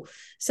school.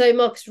 So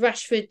Marcus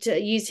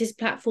Rashford used his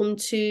platform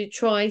to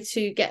try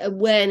to get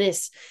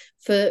awareness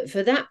for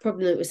that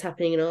problem that was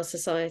happening in our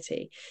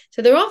society.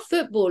 So there are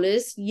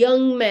footballers,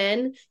 young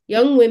men,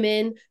 young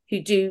women,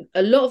 who do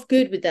a lot of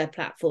good with their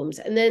platforms.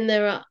 And then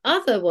there are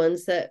other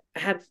ones that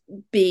have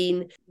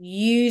been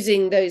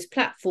using those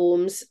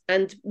platforms.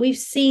 And we've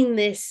seen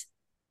this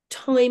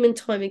time and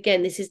time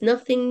again. This is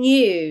nothing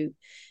new.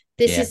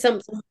 This Yeah. is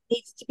something that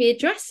needs to be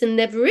addressed and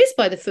never is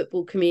by the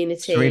football It's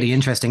community. really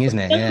interesting, isn't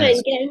it? Young Yeah.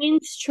 men getting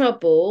into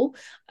trouble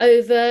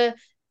over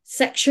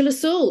sexual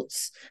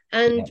assaults Yeah.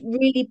 and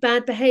really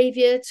bad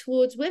behavior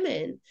towards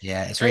women.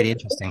 Yeah. It's And really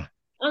interesting.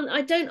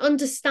 I don't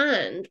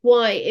understand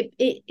why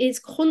it is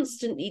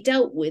constantly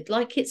dealt with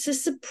like it's a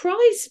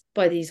surprise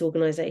by these And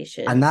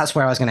organizations. that's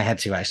where I was going to head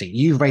to, actually.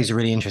 You've raised a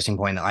really interesting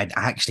point that I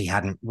actually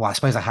hadn't, well, I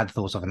suppose I had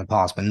thought of in the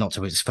past, but not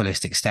to its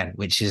fullest extent,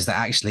 which is that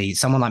actually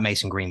someone like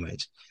Mason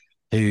Greenwood,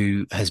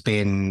 who has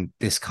been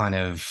this kind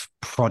of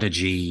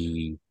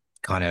prodigy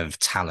kind of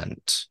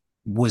talent,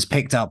 was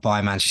picked up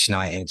by Manchester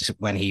United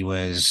when he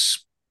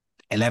was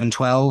 11,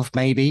 12,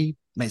 maybe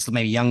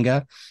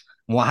younger.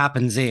 What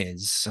happens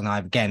is, and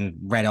I've again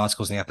read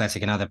articles in the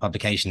Athletic and other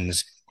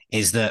publications,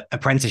 is that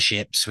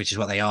apprenticeships, which is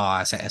what they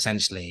are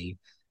essentially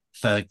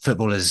for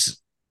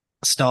footballers,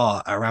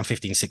 start around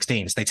 15,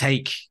 16. So they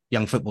take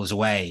young footballers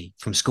away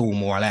from school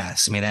more or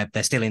less. I mean,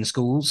 they're still in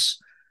schools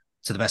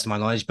to the best of my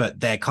knowledge, but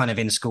they're kind of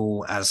in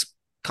school as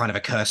kind of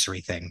a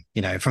cursory thing.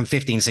 From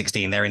 15,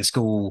 16, they're in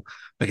school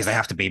because they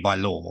have to be by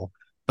law,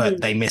 but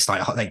Mm. they miss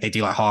they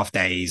do like half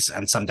days,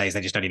 and some days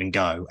they just don't even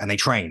go, and they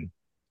train.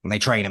 And they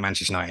train at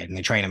Manchester United, and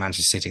they train at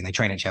Manchester City, and they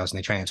train at Chelsea, and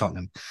they train at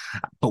Tottenham.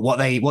 But what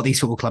these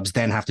football clubs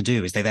then have to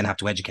do is they then have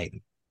to educate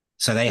them.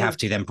 So they Mm. have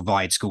to then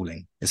provide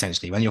schooling,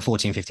 essentially. When you're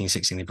 14, 15,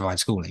 16, they provide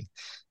schooling.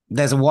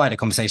 There's a wider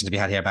conversation to be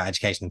had here about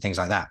education and things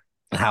like that,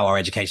 and how our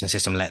education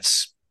system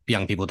lets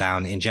young people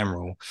down in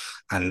general,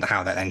 and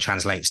how that then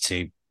translates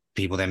to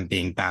people then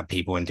being bad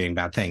people and doing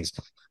bad things.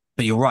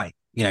 But you're right.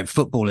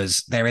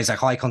 Footballers, there is a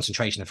high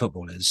concentration of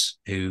footballers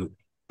who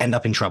end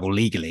up in trouble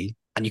legally,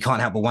 and you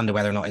can't help but wonder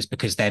whether or not it's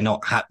because they're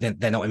not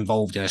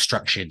involved in a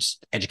structured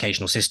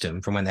educational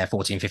system from when they're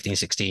 14, 15,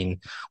 16,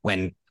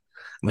 when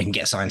we can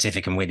get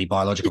scientific and really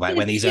biological about it,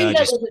 when There's these two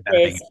urges levels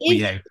are of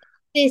developing.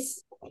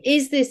 this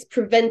is this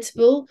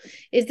preventable?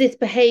 Is this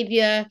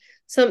behavior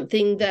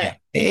something Yeah, that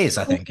it is is,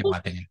 I think, in my caused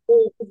opinion.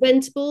 or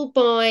preventable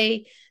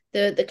by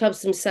the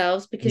clubs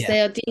themselves because Yeah.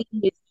 they are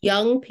dealing with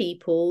young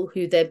people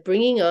who they're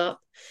bringing up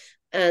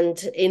and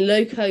in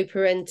loco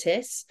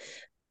parentis.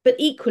 But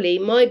equally,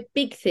 my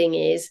big thing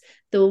is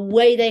the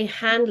way they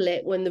handle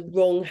it when the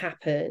wrong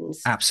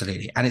happens.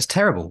 Absolutely. And it's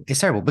terrible.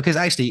 It's terrible because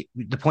actually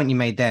the point you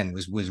made then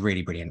was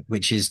really brilliant,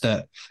 which is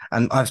that,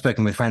 and I've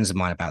spoken with friends of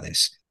mine about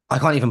this. I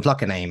can't even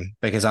pluck a name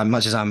because I'm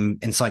much as I'm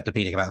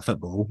encyclopedic about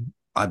football.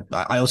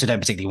 I also don't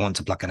particularly want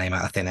to pluck a name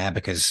out of thin air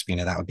because,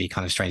 that would be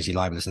kind of strangely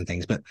libelous and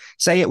things. But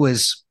say it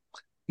was,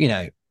 you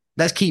know,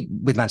 let's keep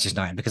with Manchester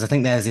United because I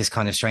think there's this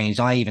kind of strange,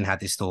 I even had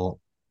this thought,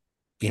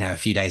 a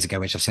few days ago,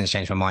 which I've since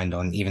changed my mind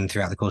on, even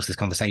throughout the course of this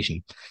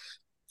conversation.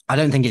 I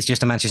don't think it's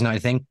just a Manchester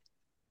United thing.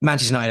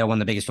 Manchester United are one of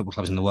the biggest football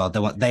clubs in the world.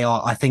 They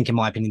are, I think, in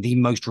my opinion, the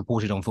most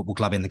reported on football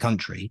club in the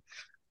country.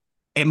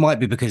 It might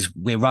be because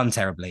we're run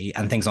terribly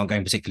and things aren't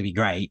going particularly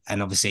great.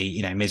 And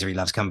obviously, misery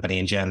loves company,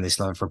 and journalists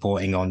love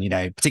reporting on,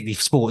 particularly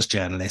sports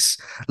journalists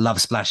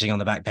love splashing on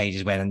the back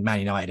pages when Man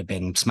United have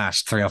been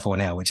smashed 3 or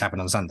 4-0, which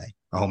happened on Sunday.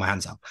 I hold my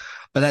hands up.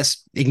 But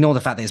let's ignore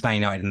the fact that it's Man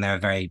United and they're a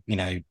very,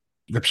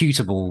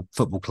 reputable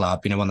football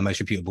club, one of the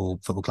most reputable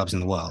football clubs in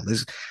the world.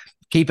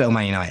 Keep it on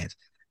Man United.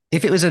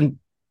 If it was an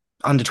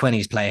under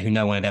 20s player who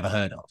no one had ever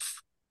heard of,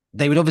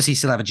 they would obviously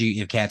still have a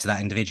duty of care to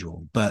that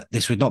individual, but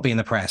this would not be in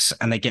the press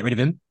and they get rid of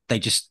him. They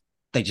just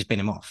bin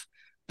him off.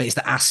 But it's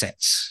the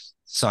assets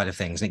side of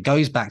things. And it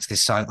goes back to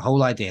this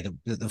whole idea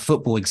that the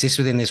football exists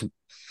within this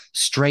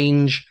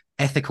strange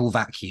ethical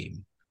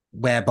vacuum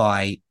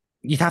whereby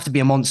you'd have to be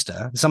a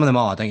monster. Some of them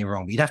are, don't get me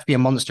wrong, but you'd have to be a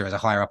monster as a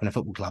higher up in a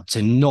football club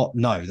to not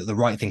know that the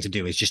right thing to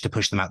do is just to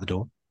push them out the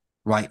door.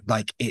 Right?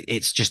 Like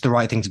it's just the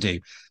right thing to do.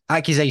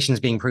 Accusations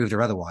being proved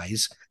or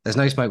otherwise, there's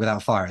no smoke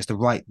without fire. It's the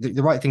right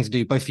thing to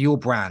do, both for your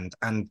brand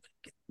and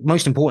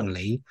most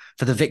importantly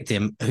for the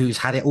victim who's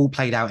had it all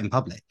played out in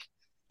public.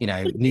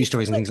 News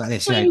stories and things like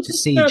this. To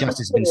see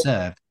justice has been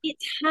served.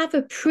 It's have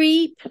a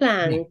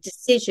pre-planned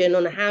decision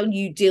on how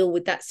you deal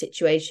with that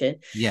situation.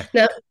 Yeah.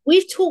 Now,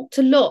 we've talked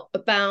a lot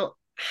about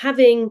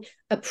having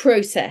a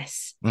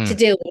process to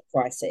deal with a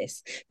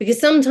crisis because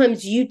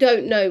sometimes you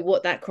don't know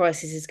what that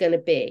crisis is going to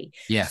be.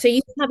 Yeah. So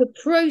you have a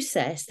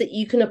process that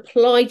you can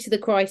apply to the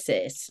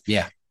crisis.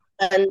 Yeah.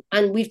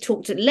 And we've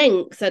talked at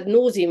length ad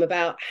nauseum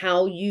about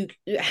how you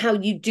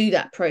do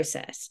that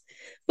process.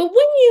 But when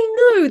you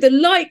know the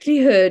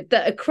likelihood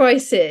that a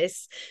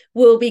crisis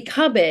will be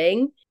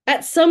coming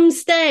at some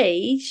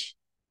stage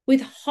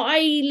with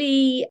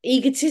highly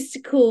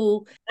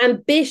egotistical,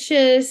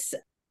 ambitious,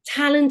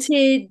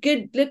 talented,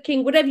 good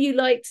looking, whatever you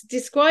like to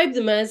describe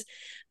them as,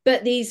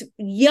 but these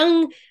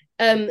young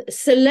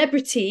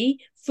celebrity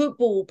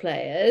football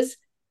players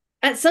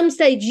at some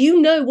stage, you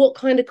know what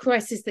kind of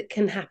crisis that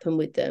can happen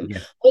with them, Yeah.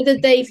 whether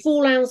they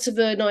fall out of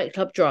a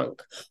nightclub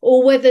drunk,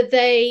 or whether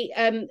they,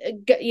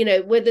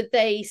 whether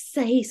they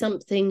say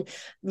something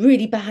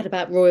really bad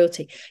about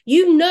royalty.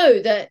 You know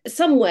that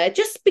somewhere,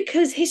 just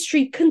because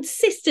history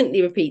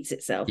consistently repeats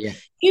itself, Yeah.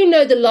 you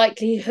know the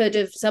likelihood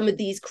of some of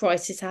these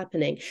crises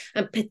happening,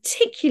 and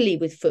particularly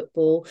with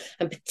football,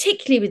 and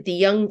particularly with the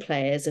young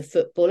players of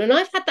football. And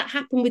I've had that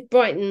happen with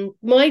Brighton,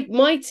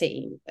 my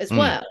team as Mm.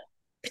 well.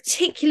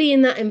 Particularly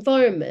in that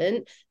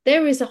environment,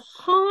 there is a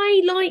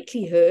high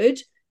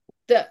likelihood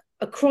that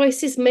a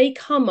crisis may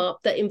come up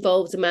that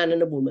involves a man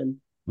and a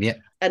woman Yeah.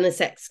 and a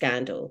sex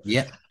scandal.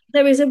 Yeah.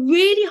 There is a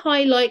really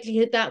high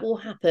likelihood that will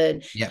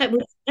happen. Yeah.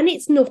 And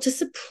it's not a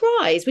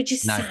surprise, which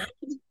is No. sad.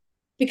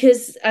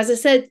 Because, as I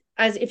said,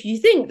 as if you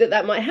think that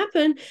that might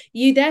happen,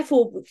 you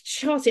therefore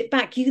chart it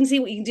back. You can see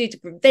what you can do to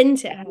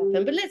prevent it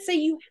happening. But let's say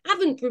you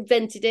haven't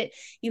prevented it,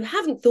 you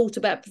haven't thought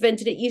about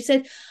preventing it. You've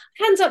said,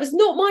 hands up, it's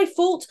not my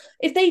fault.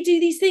 If they do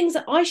these things,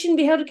 I shouldn't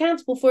be held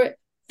accountable for it.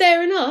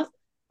 Fair enough.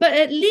 But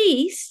at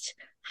least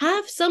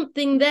have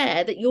something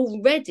there that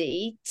you're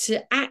ready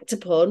to act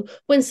upon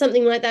when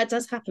something like that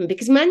does happen.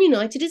 Because Man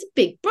United is a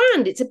big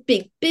brand, it's a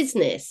big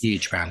business.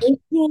 Huge brand.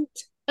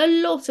 A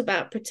lot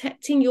about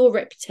protecting your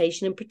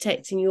reputation and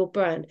protecting your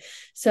brand.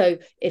 So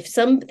if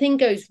something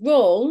goes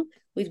wrong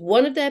with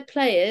one of their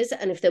players,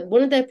 and if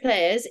one of their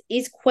players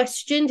is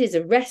questioned, is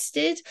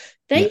arrested,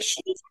 they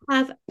should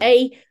have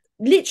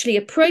literally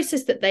a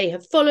process that they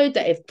have followed,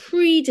 that have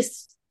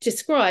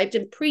described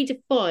and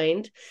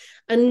predefined,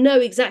 and know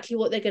exactly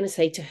what they're going to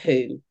say to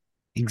whom.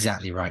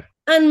 Exactly right.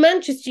 And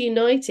Manchester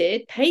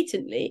United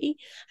patently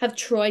have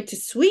tried to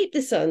sweep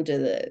this under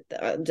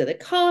the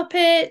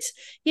carpet.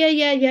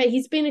 Yeah.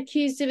 He's been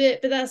accused of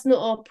it, but that's not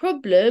our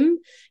problem.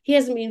 He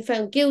hasn't been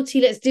found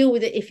guilty. Let's deal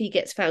with it if he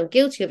gets found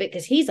guilty of it,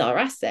 because he's our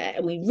asset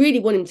and we really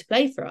want him to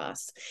play for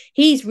us.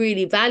 He's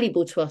really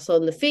valuable to us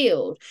on the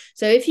field.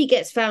 So if he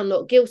gets found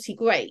not guilty,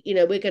 great.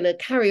 We're going to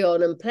carry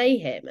on and play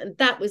him. And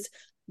that was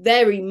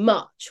very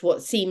much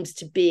what seems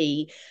to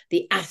be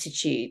the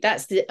attitude.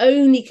 That's the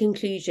only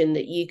conclusion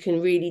that you can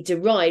really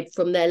derive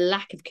from their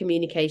lack of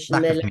communication.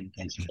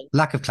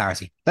 Lack of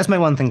clarity. Let's make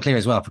one thing clear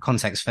as well, for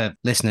context, for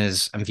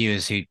listeners and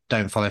viewers who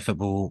don't follow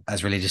football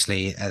as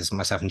religiously as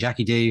myself and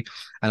Jackie do,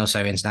 and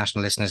also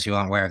international listeners who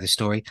aren't aware of this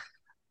story.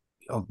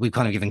 We've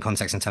kind of given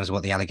context in terms of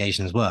what the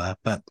allegations were,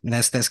 but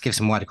let's give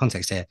some wider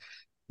context here.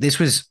 This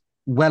was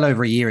well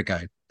over a year ago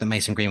that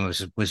Mason Greenwood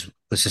was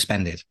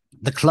suspended.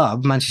 The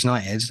club, Manchester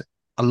United,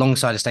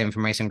 alongside a statement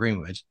from Mason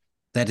Greenwood,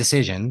 their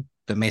decision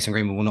that Mason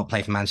Greenwood will not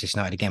play for Manchester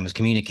United again was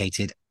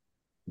communicated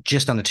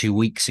just under 2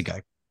 weeks ago,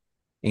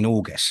 in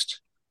August,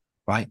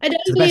 right? I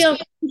think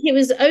it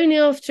was only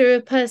after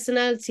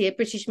a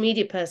British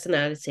media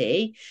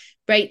personality,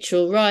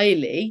 Rachel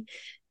Riley,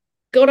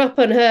 got up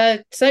on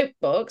her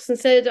soapbox and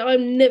said,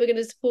 I'm never going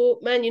to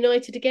support Man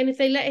United again if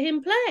they let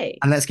him play.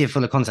 And let's give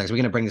fuller context. We're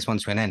going to bring this one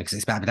to an end because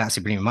it's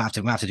absolutely brilliant. We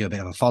might have to do a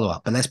bit of a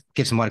follow-up, but let's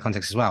give some wider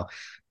context as well.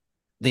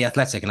 The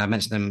Athletic, and I've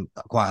mentioned them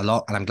quite a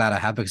lot, and I'm glad I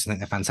have, because I think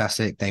they're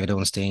fantastic. David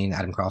Ornstein,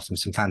 Adam Crafton,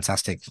 some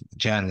fantastic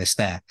journalists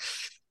there.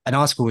 An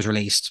article was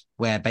released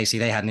where basically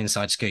they had an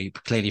inside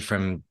scoop, clearly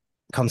from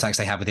contacts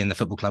they have within the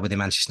football club, within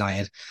Manchester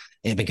United.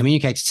 It had been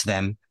communicated to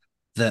them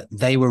that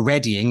they were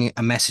readying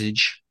a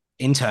message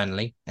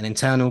internally, an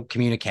internal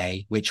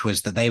communique, which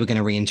was that they were going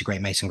to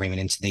reintegrate Mason Greenwood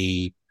into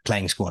the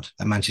playing squad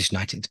at Manchester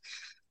United.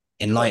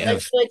 In light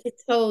of... I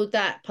told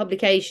that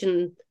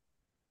publication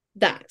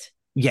that...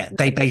 Yeah,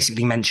 they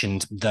basically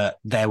mentioned that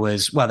there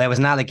was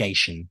an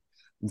allegation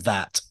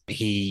that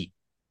he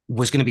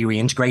was going to be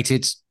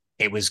reintegrated.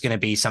 It was going to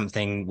be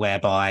something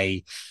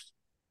whereby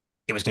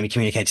it was going to be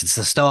communicated to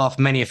the staff,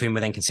 many of whom were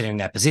then considering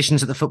their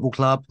positions at the football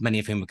club, many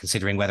of whom were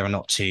considering whether or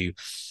not to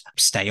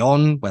stay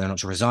on, whether or not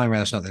to resign,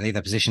 whether or not to leave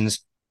their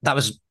positions. That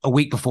was a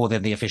week before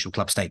the official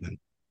club statement.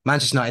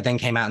 Manchester United then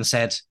came out and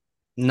said,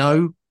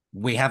 no,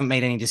 we haven't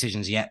made any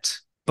decisions yet,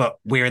 but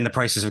we're in the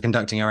process of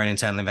conducting our own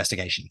internal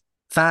investigation.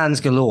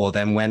 Fans galore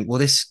then went, well,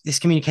 this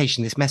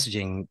communication, this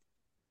messaging,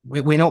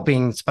 we're not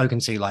being spoken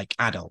to like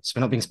adults.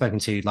 We're not being spoken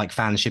to like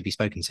fans should be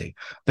spoken to,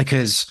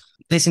 because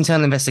this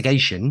internal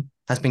investigation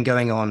has been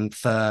going on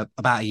for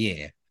about a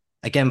year.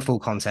 Again, full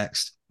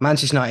context.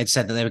 Manchester United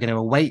said that they were going to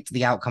await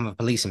the outcome of a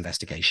police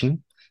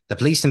investigation. The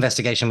police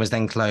investigation was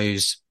then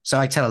closed. So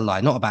I tell a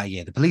lie, not about a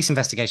year. The police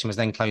investigation was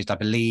then closed, I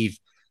believe,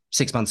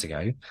 6 months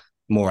ago,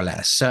 more or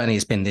less. Certainly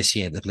it's been this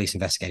year that the police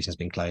investigation has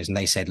been closed. And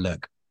they said,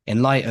 look,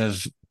 in light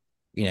of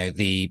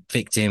the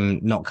victim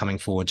not coming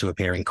forward to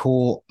appear in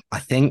court, I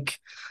think,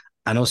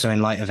 and also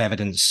in light of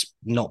evidence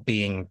not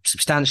being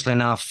substantial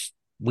enough,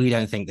 we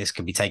don't think this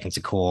could be taken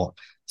to court.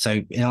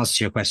 So in answer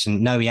to your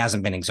question, no, he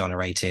hasn't been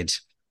exonerated,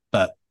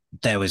 but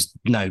there was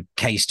no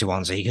case to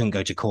answer. He couldn't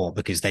go to court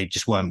because they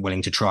just weren't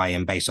willing to try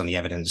him based on the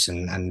evidence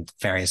and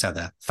various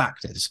other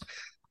factors.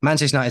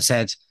 Manchester United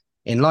said,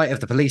 in light of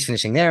the police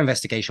finishing their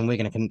investigation, we're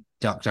going to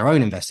conduct our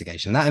own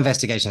investigation. That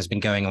investigation has been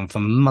going on for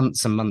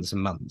months and months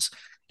and months.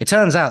 It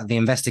turns out that the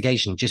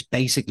investigation just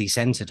basically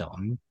centered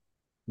on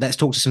let's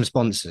talk to some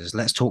sponsors.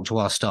 Let's talk to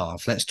our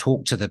staff. Let's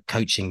talk to the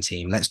coaching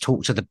team. Let's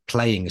talk to the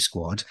playing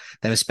squad.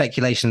 There was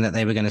speculation that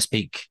they were going to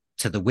speak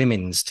to the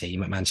women's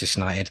team at Manchester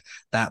United.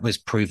 That was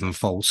proven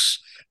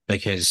false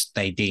because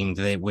they deemed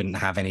they wouldn't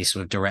have any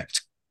sort of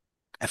direct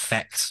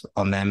effect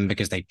on them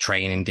because they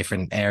train in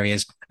different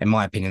areas. In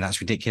my opinion,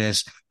 that's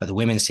ridiculous. But the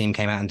women's team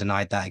came out and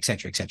denied that,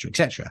 etc., etc.,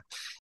 etc.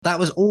 That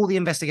was all the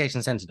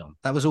investigation centered on.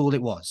 That was all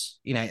it was.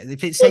 You know,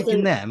 if it's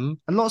taken them,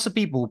 and lots of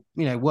people,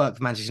 you know, work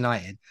for Manchester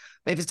United,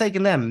 but if it's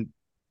taken them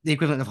the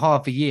equivalent of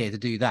half a year to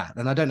do that,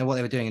 then I don't know what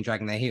they were doing and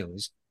dragging their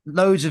heels.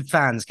 Loads of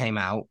fans came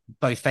out,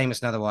 both famous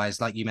and otherwise,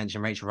 like you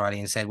mentioned, Rachel Riley,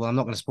 and said, well, I'm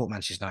not going to support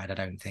Manchester United,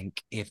 I don't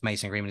think, if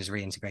Mason Greenwood is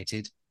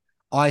reintegrated.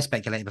 I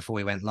speculated before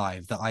we went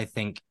live that I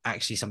think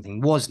actually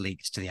something was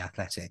leaked to the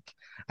Athletic,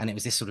 and it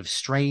was this sort of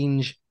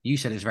strange. You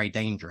said it was very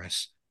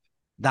dangerous.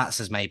 That's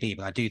as may be,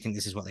 but I do think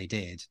this is what they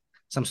did.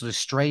 Some sort of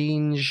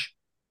strange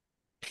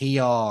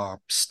PR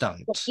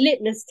stunt.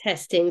 Litmus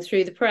testing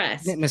through the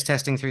press. Litmus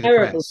testing through the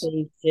Terrible press.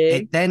 thing to do.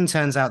 It then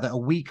turns out that a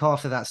week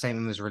after that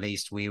statement was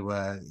released,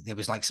 there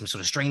was like some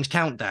sort of strange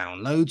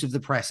countdown. Loads of the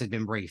press had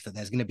been briefed that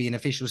there's going to be an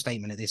official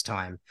statement at this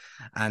time.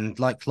 And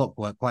like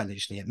clockwork, quite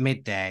literally at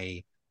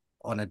midday,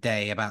 on a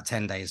day about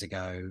 10 days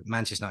ago,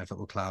 Manchester United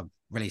Football Club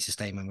released a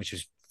statement, which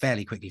was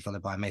fairly quickly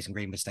followed by a Mason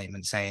Greenwood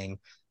statement saying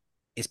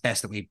it's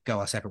best that we go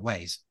our separate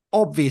ways.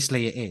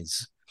 Obviously it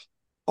is.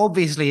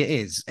 Obviously it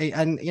is.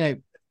 And, you know,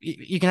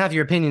 you can have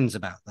your opinions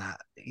about that,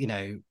 you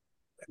know,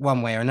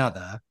 one way or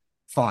another,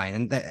 fine.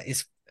 And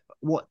it's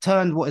what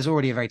turned what is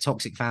already a very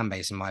toxic fan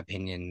base, in my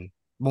opinion,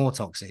 more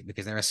toxic,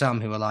 because there are some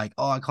who are like,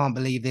 oh, I can't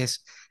believe this.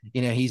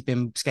 You know, he's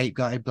been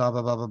scapegoated, blah,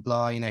 blah, blah, blah,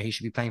 blah. You know, he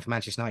should be playing for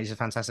Manchester United. He's a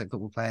fantastic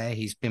football player.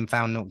 He's been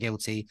found not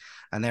guilty.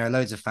 And there are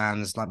loads of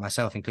fans like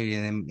myself,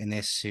 including in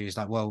this, who's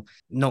like, well,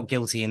 not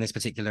guilty in this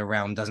particular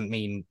realm doesn't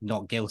mean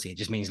not guilty. It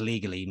just means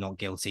legally not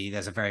guilty.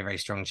 There's a very, very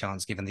strong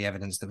chance, given the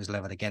evidence that was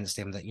leveled against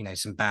him, that, you know,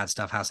 some bad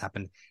stuff has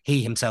happened.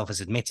 He himself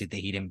has admitted that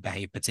he didn't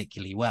behave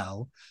particularly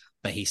well,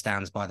 but he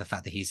stands by the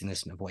fact that he's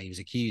innocent of what he was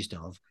accused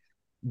of.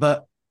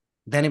 But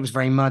then it was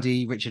very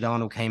muddy. Richard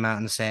Arnold came out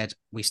and said,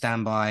 we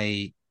stand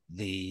by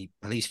the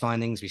police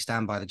findings, we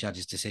stand by the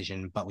judge's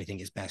decision, but we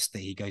think it's best that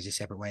he goes his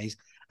separate ways.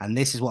 And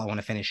this is what I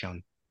want to finish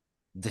on,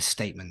 the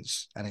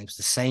statements. And it was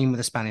the same with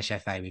the Spanish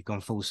FA. We've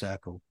gone full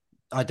circle.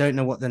 I don't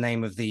know what the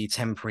name of the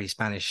temporary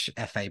Spanish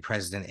FA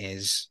president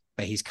is,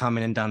 but he's come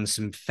in and done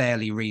some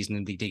fairly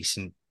reasonably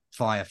decent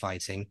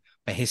firefighting.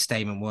 But his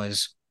statement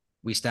was,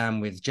 we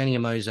stand with Jenny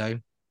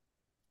Hermoso,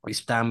 we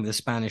stand with the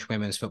Spanish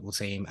women's football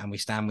team, and we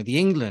stand with the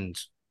England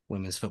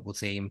women's football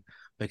team,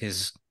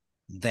 because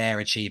their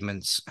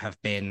achievements have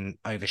been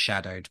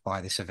overshadowed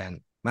by this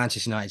event.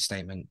 Manchester United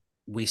statement: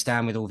 we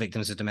stand with all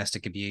victims of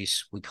domestic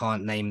abuse. We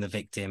can't name the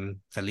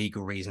victim for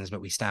legal reasons,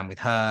 but we stand with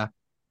her.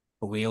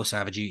 But we also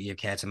have a duty of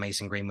care to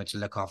Mason Greenwood to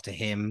look after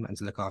him and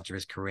to look after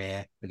his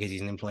career, because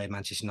he's an employee of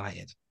Manchester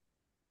United.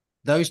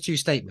 Those two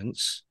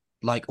statements,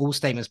 like all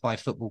statements by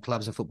football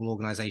clubs and football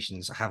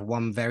organizations, have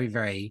one very,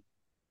 very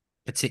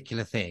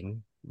particular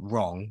thing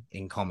wrong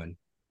in common.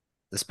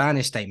 The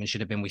Spanish statement should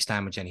have been, we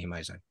stand with Jenny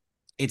Hermoso.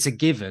 It's a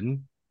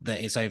given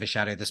that it's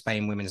overshadowed the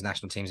Spain women's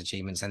national team's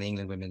achievements and the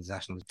England women's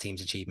national team's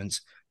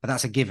achievements, but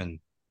that's a given.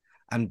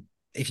 And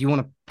if you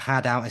want to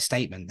pad out a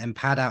statement, then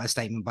pad out a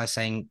statement by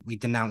saying we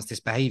denounce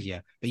this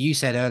behavior. But you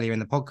said earlier in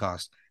the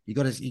podcast,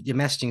 your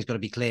messaging's got to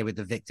be clear with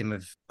the victim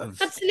of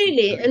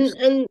absolutely.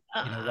 And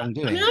I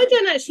mean, I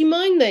don't actually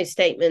mind those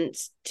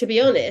statements, to be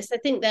honest. I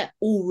think they're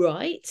all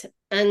right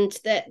and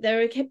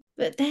they're okay,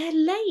 but they're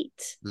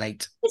late.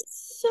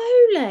 It's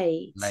so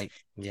late.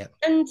 Yeah.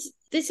 And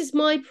this is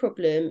my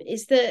problem,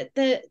 is that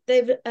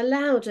they've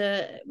allowed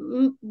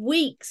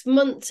weeks,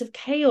 months of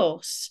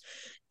chaos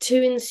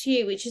to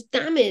ensue, which has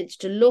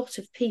damaged a lot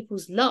of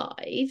people's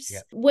lives,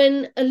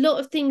 when a lot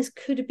of things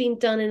could have been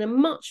done in a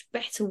much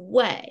better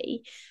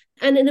way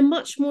and in a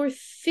much more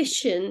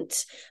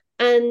efficient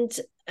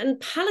and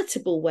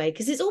palatable way,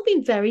 because it's all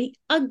been very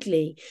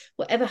ugly.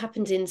 Whatever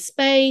happened in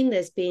Spain,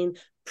 there's been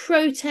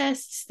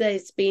protests,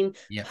 there's been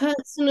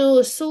personal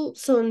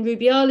assaults on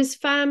Rubiales'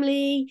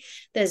 family,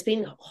 there's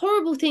been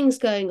horrible things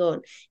going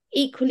on.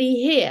 Equally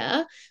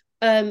here,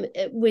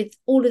 with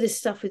all of this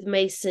stuff with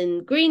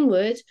Mason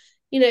Greenwood,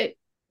 you know,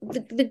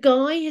 the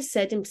guy has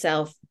said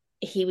himself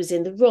he was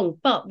in the wrong,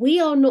 but we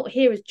are not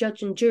here as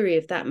judge and jury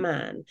of that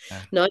man.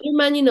 Neither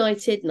Man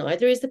United,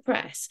 neither is the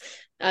press.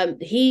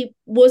 He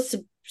was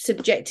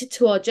subjected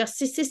to our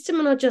justice system,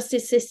 and our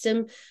justice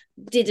system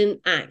didn't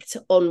act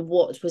on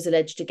what was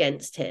alleged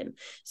against him.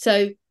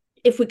 So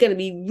if we're going to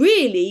be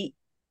really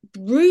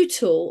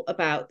brutal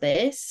about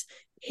this,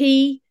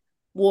 he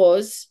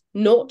was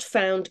not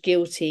found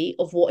guilty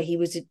of what he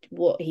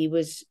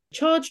was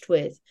charged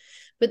with.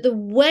 But the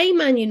way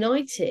Man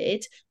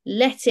United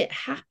let it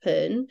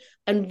happen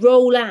and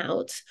roll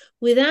out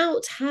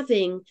without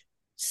having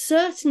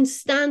certain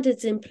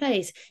standards in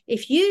place,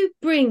 if you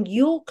bring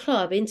your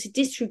club into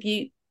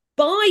disrepute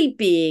by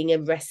being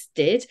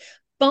arrested,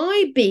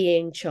 by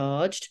being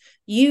charged,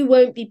 you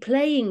won't be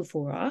playing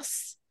for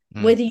us,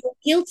 whether you're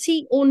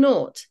guilty or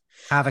not.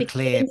 Have a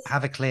clear, because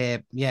have a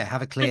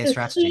have clear a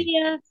strategy.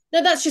 clear,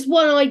 no, that's just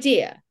one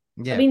idea.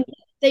 I Yeah, mean,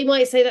 they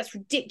might say that's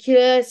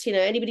ridiculous.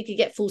 Anybody could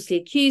get falsely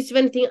accused of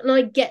anything. And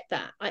I get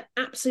that. I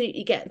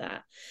absolutely get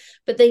that.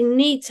 But they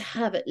need to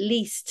have at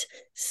least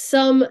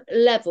some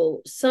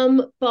level,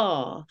 some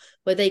bar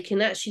where they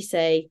can actually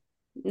say,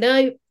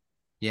 no,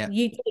 yeah,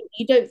 you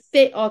don't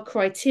fit our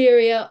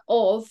criteria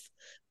of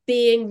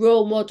being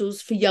role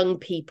models for young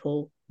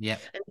people. yeah,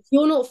 And if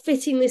you're not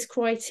fitting this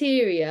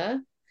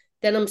criteria,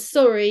 then I'm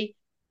sorry,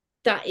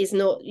 that is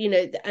not,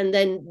 and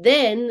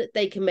then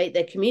they can make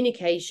their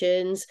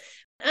communications.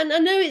 And I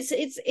know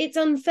it's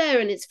unfair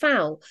and it's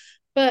foul,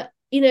 but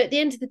at the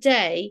end of the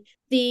day,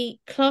 the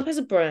club has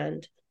a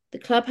brand, the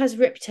club has a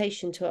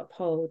reputation to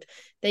uphold.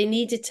 They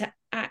needed to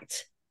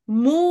act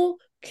more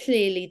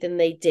clearly than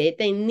they did.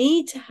 They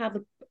need to have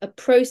a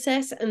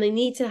process, and they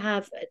need to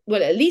have,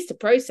 well, at least a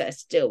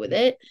process to deal with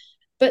it.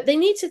 But they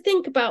need to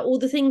think about all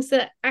the things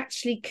that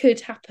actually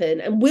could happen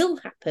and will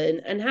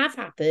happen and have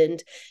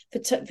happened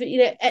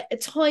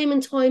at time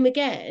and time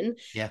again,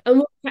 yeah.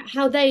 and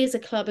how they as a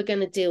club are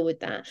going to deal with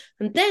that.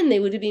 And then they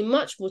would have been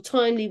much more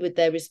timely with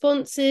their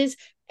responses.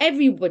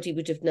 Everybody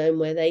would have known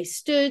where they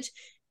stood,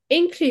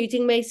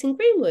 including Mason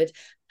Greenwood.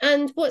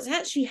 And what's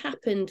actually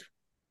happened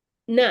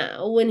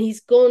now, when he's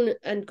gone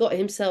and got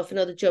himself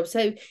another job,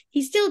 so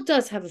he still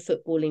does have a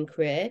footballing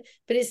career,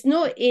 but it's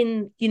not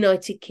in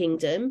United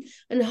Kingdom,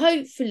 and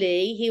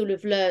hopefully he will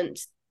have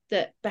learnt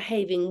that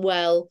behaving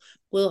well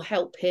will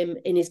help him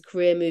in his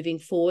career moving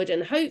forward,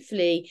 and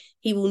hopefully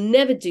he will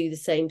never do the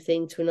same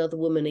thing to another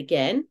woman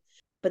again,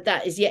 but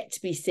that is yet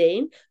to be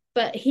seen.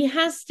 But he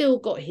has still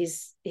got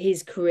his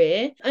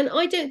career, and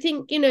I don't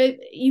think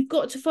you've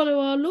got to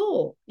follow our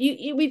law.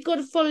 We've got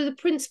to follow the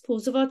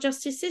principles of our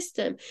justice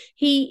system.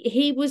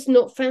 He was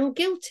not found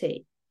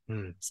guilty.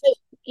 Mm. So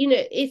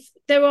if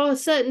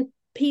there's certain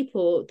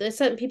people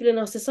in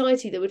our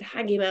society that would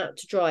hang him out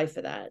to dry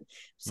for that.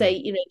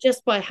 Say,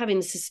 just by having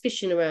the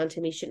suspicion around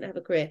him, he shouldn't have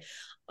a career.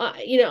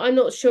 I'm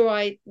not sure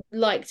I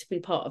like to be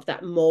part of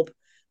that mob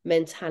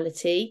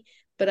mentality,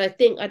 but I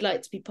think I'd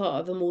like to be part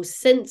of a more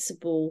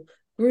sensible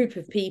group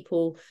of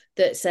people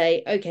that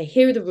say, okay,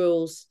 here are the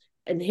rules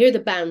and here are the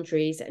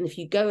boundaries, and if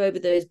you go over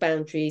those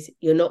boundaries,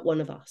 you're not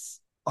one of us.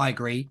 I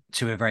agree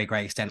to a very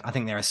great extent. I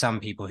think there are some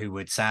people who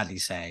would sadly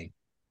say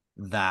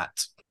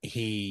that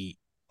he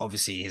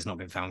obviously has not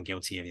been found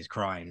guilty of his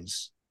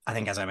crimes. I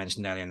think, as I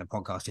mentioned earlier in the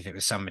podcast, if it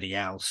was somebody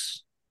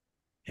else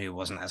who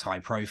wasn't as high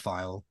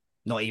profile,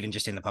 not even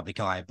just in the public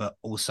eye, but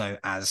also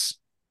as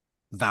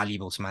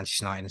valuable to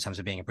Manchester United in terms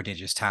of being a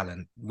prodigious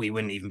talent, we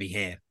wouldn't even be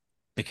here,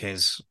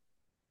 because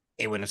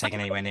it wouldn't have taken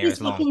anywhere near This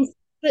as long. happens,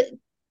 but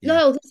Yeah,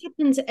 Lyle, this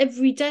happens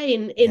every day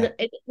yeah,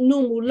 in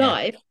normal yeah.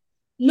 life.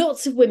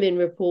 Lots of women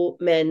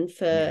report men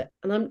Yeah.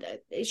 for, and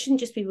it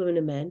shouldn't just be women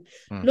and men.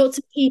 Mm. Lots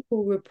of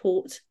people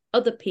report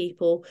other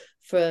people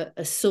for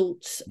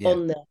assaults Yeah,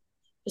 on them,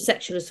 for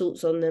sexual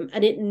assaults on them,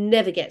 and it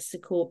never gets to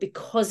court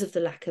because of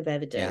the lack of yeah,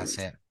 that's evidence.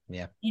 it.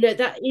 Yeah,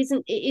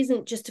 It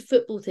isn't just a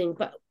football thing,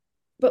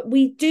 but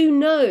we do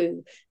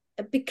know,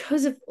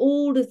 because of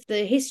all of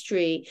the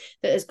history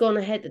that has gone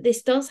ahead, that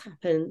this does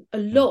happen a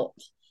mm. lot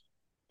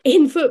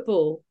in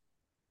football,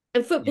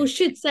 and Yeah. football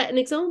should set an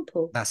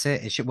example. That's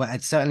it. It should. Well,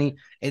 it's certainly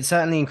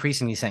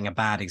increasingly setting a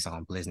bad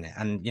example, isn't it?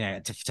 And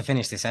to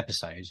finish this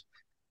episode,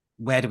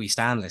 where do we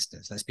stand,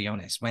 listeners? Let's be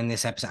honest. When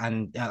this episode,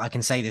 and I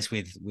can say this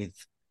with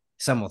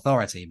some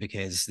authority,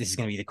 because this is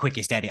going to be the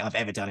quickest edit I've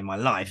ever done in my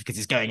life, because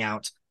it's going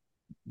out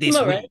this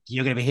Tomorrow, week.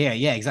 You're going to be here.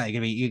 Yeah, exactly.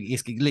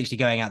 It's literally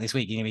going out this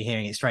week. You're going to be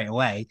hearing it straight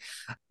away.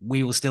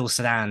 We will still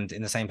stand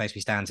in the same place we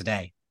stand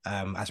today,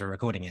 as we're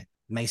recording it.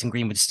 Mason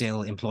Greenwood's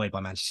still employed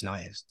by Manchester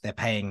United. They're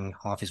paying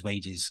half his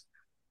wages,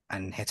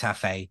 and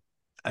Getafe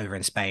over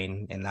in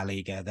Spain in La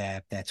Liga,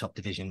 their top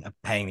division, are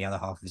paying the other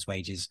half of his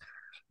wages.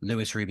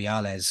 Luis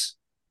Rubiales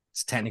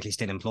is technically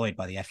still employed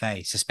by the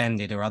FA,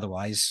 suspended or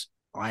otherwise.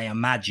 I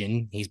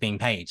imagine he's being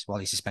paid while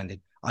he's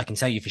suspended. I can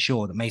tell you for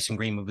sure that Mason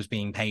Greenwood was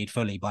being paid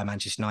fully by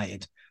Manchester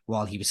United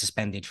while he was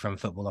suspended from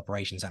football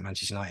operations at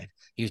Manchester United.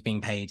 He was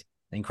being paid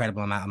an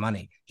incredible amount of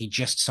money. He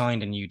just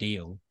signed a new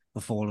deal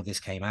before all of this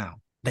came out.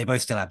 They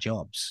both still have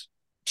jobs.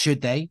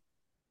 Should they?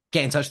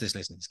 Get in touch with us,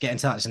 listeners. Get in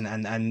touch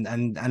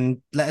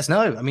and let us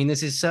know. I mean,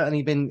 this has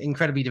certainly been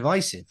incredibly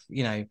divisive,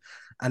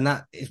 and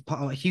that is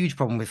part of a huge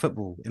problem with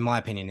football, in my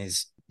opinion,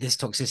 is this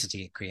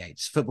toxicity it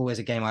creates. Football is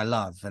a game I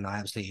love and I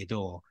absolutely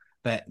adore,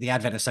 but the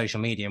advent of social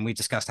media, and we've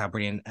discussed how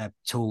brilliant a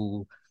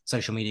tool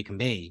social media can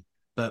be.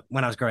 But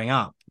when I was growing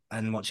up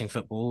and watching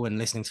football and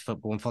listening to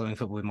football and following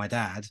football with my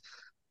dad,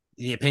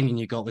 the opinion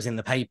you got was in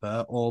the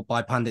paper or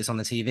by pundits on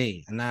the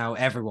TV. And now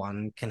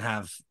everyone can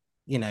have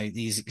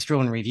these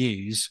extraordinary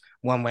views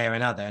one way or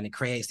another, and it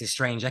creates this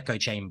strange echo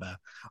chamber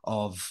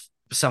of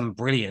some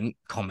brilliant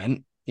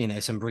comment,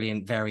 some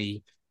brilliant,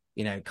 very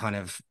kind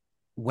of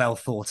well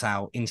thought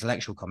out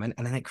intellectual comment,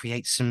 and then it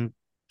creates some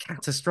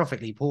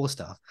catastrophically poor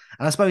stuff.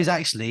 And I suppose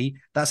actually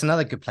that's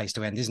another good place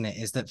to end, isn't it,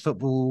 is that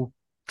football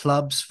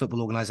clubs,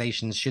 football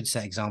organizations should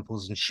set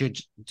examples and should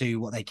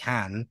do what they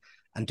can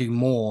and do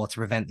more to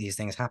prevent these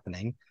things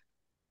happening.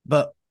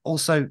 But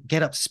Also,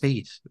 get up to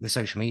speed with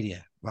social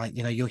media, right?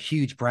 You know, you're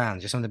huge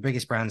brands, you're some of the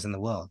biggest brands in the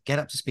world. Get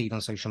up to speed on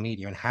social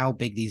media and how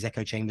big these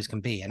echo chambers can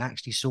be, and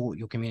actually sort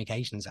your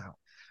communications out,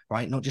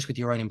 right? Not just with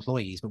your own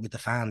employees, but with the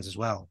fans as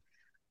well.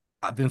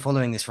 I've been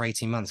following this for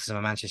 18 months because I'm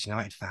a Manchester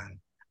United fan.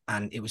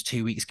 And it was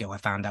 2 weeks ago I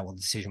found out what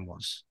the decision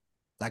was.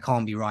 That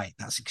can't be right.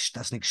 That's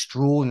an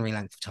extraordinary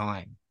length of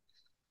time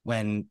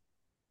when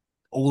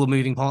all the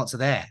moving parts are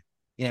there.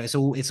 You know,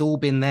 it's all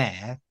been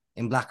there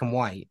in black and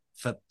white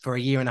for a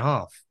year and a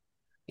half.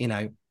 You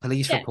know,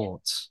 police Yeah,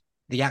 reports,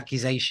 the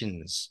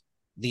accusations,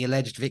 the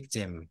alleged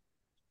victim,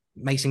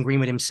 Mason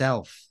Greenwood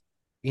himself.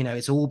 You know,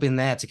 it's all been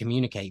there to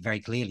communicate very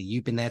clearly.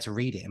 You've been there to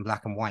read it in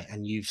black and white,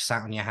 and you've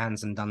sat on your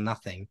hands and done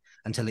nothing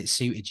until it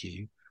suited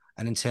you,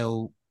 and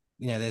until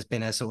there's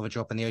been a sort of a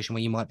drop in the ocean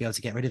where you might be able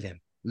to get rid of him.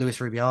 Luis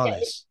yeah,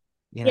 Rubiales.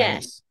 yeah.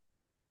 It's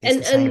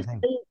the same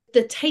thing. And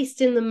the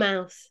taste in the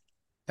mouth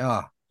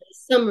Oh,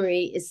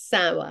 summary is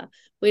sour.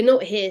 We're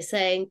not here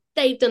saying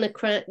they've done a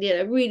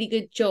really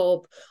good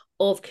job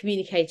of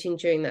communicating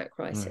during that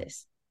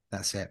crisis.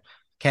 that's it.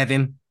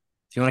 Kevin,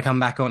 if you want to come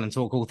back on and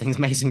talk all things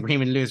Mason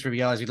Green and Luis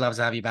Rubiales, we'd love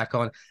to have you back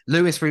on.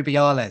 Luis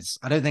Rubiales,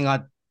 I don't think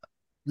I'd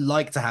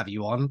like to have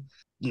you on.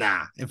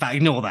 Nah, in fact,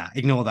 ignore that.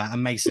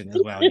 And Mason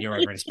as well. You're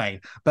over in Spain.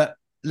 But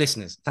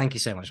listeners, thank you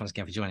so much once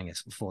again for joining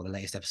us for the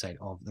latest episode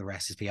of The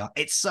Rest is PR.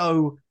 It's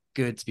so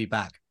good to be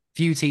back.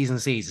 Few T's and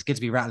C's. It's good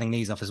to be rattling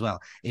these off as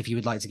well. If you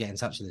would like to get in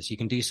touch with us, you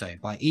can do so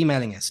by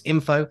emailing us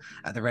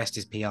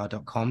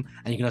info@therestispr.com.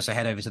 And you can also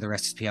head over to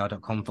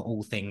therestispr.com for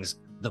all things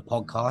the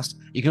podcast.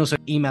 You can also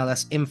email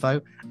us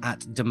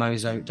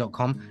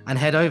info@demozo.com and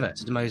head over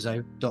to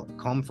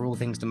demozo.com for all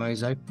things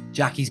Demozo.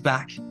 Jackie's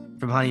back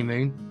from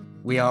honeymoon.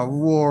 We are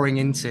roaring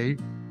into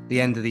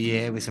the end of the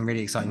year with some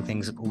really exciting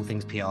things, all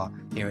things PR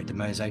here at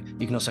Demozo.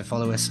 You can also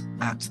follow us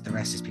at The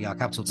Rest is PR,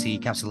 capital T,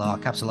 capital R,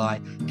 capital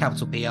I,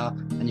 capital PR,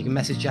 and you can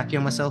message Jackie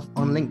or myself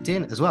on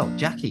LinkedIn as well.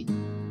 Jackie,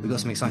 we've got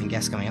some exciting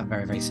guests coming up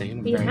very, very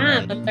soon.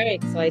 I'm very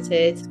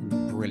excited.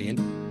 Brilliant.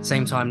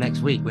 Same time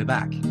next week, we're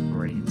back.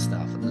 Brilliant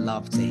stuff.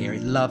 Love to hear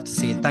it. Love to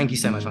see it. Thank you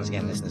so much once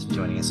again, listeners, for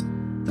joining us.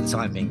 For the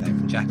time being, though,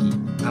 from Jackie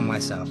and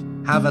myself,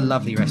 have a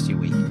lovely rest of your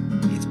week.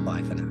 It's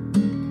bye for now.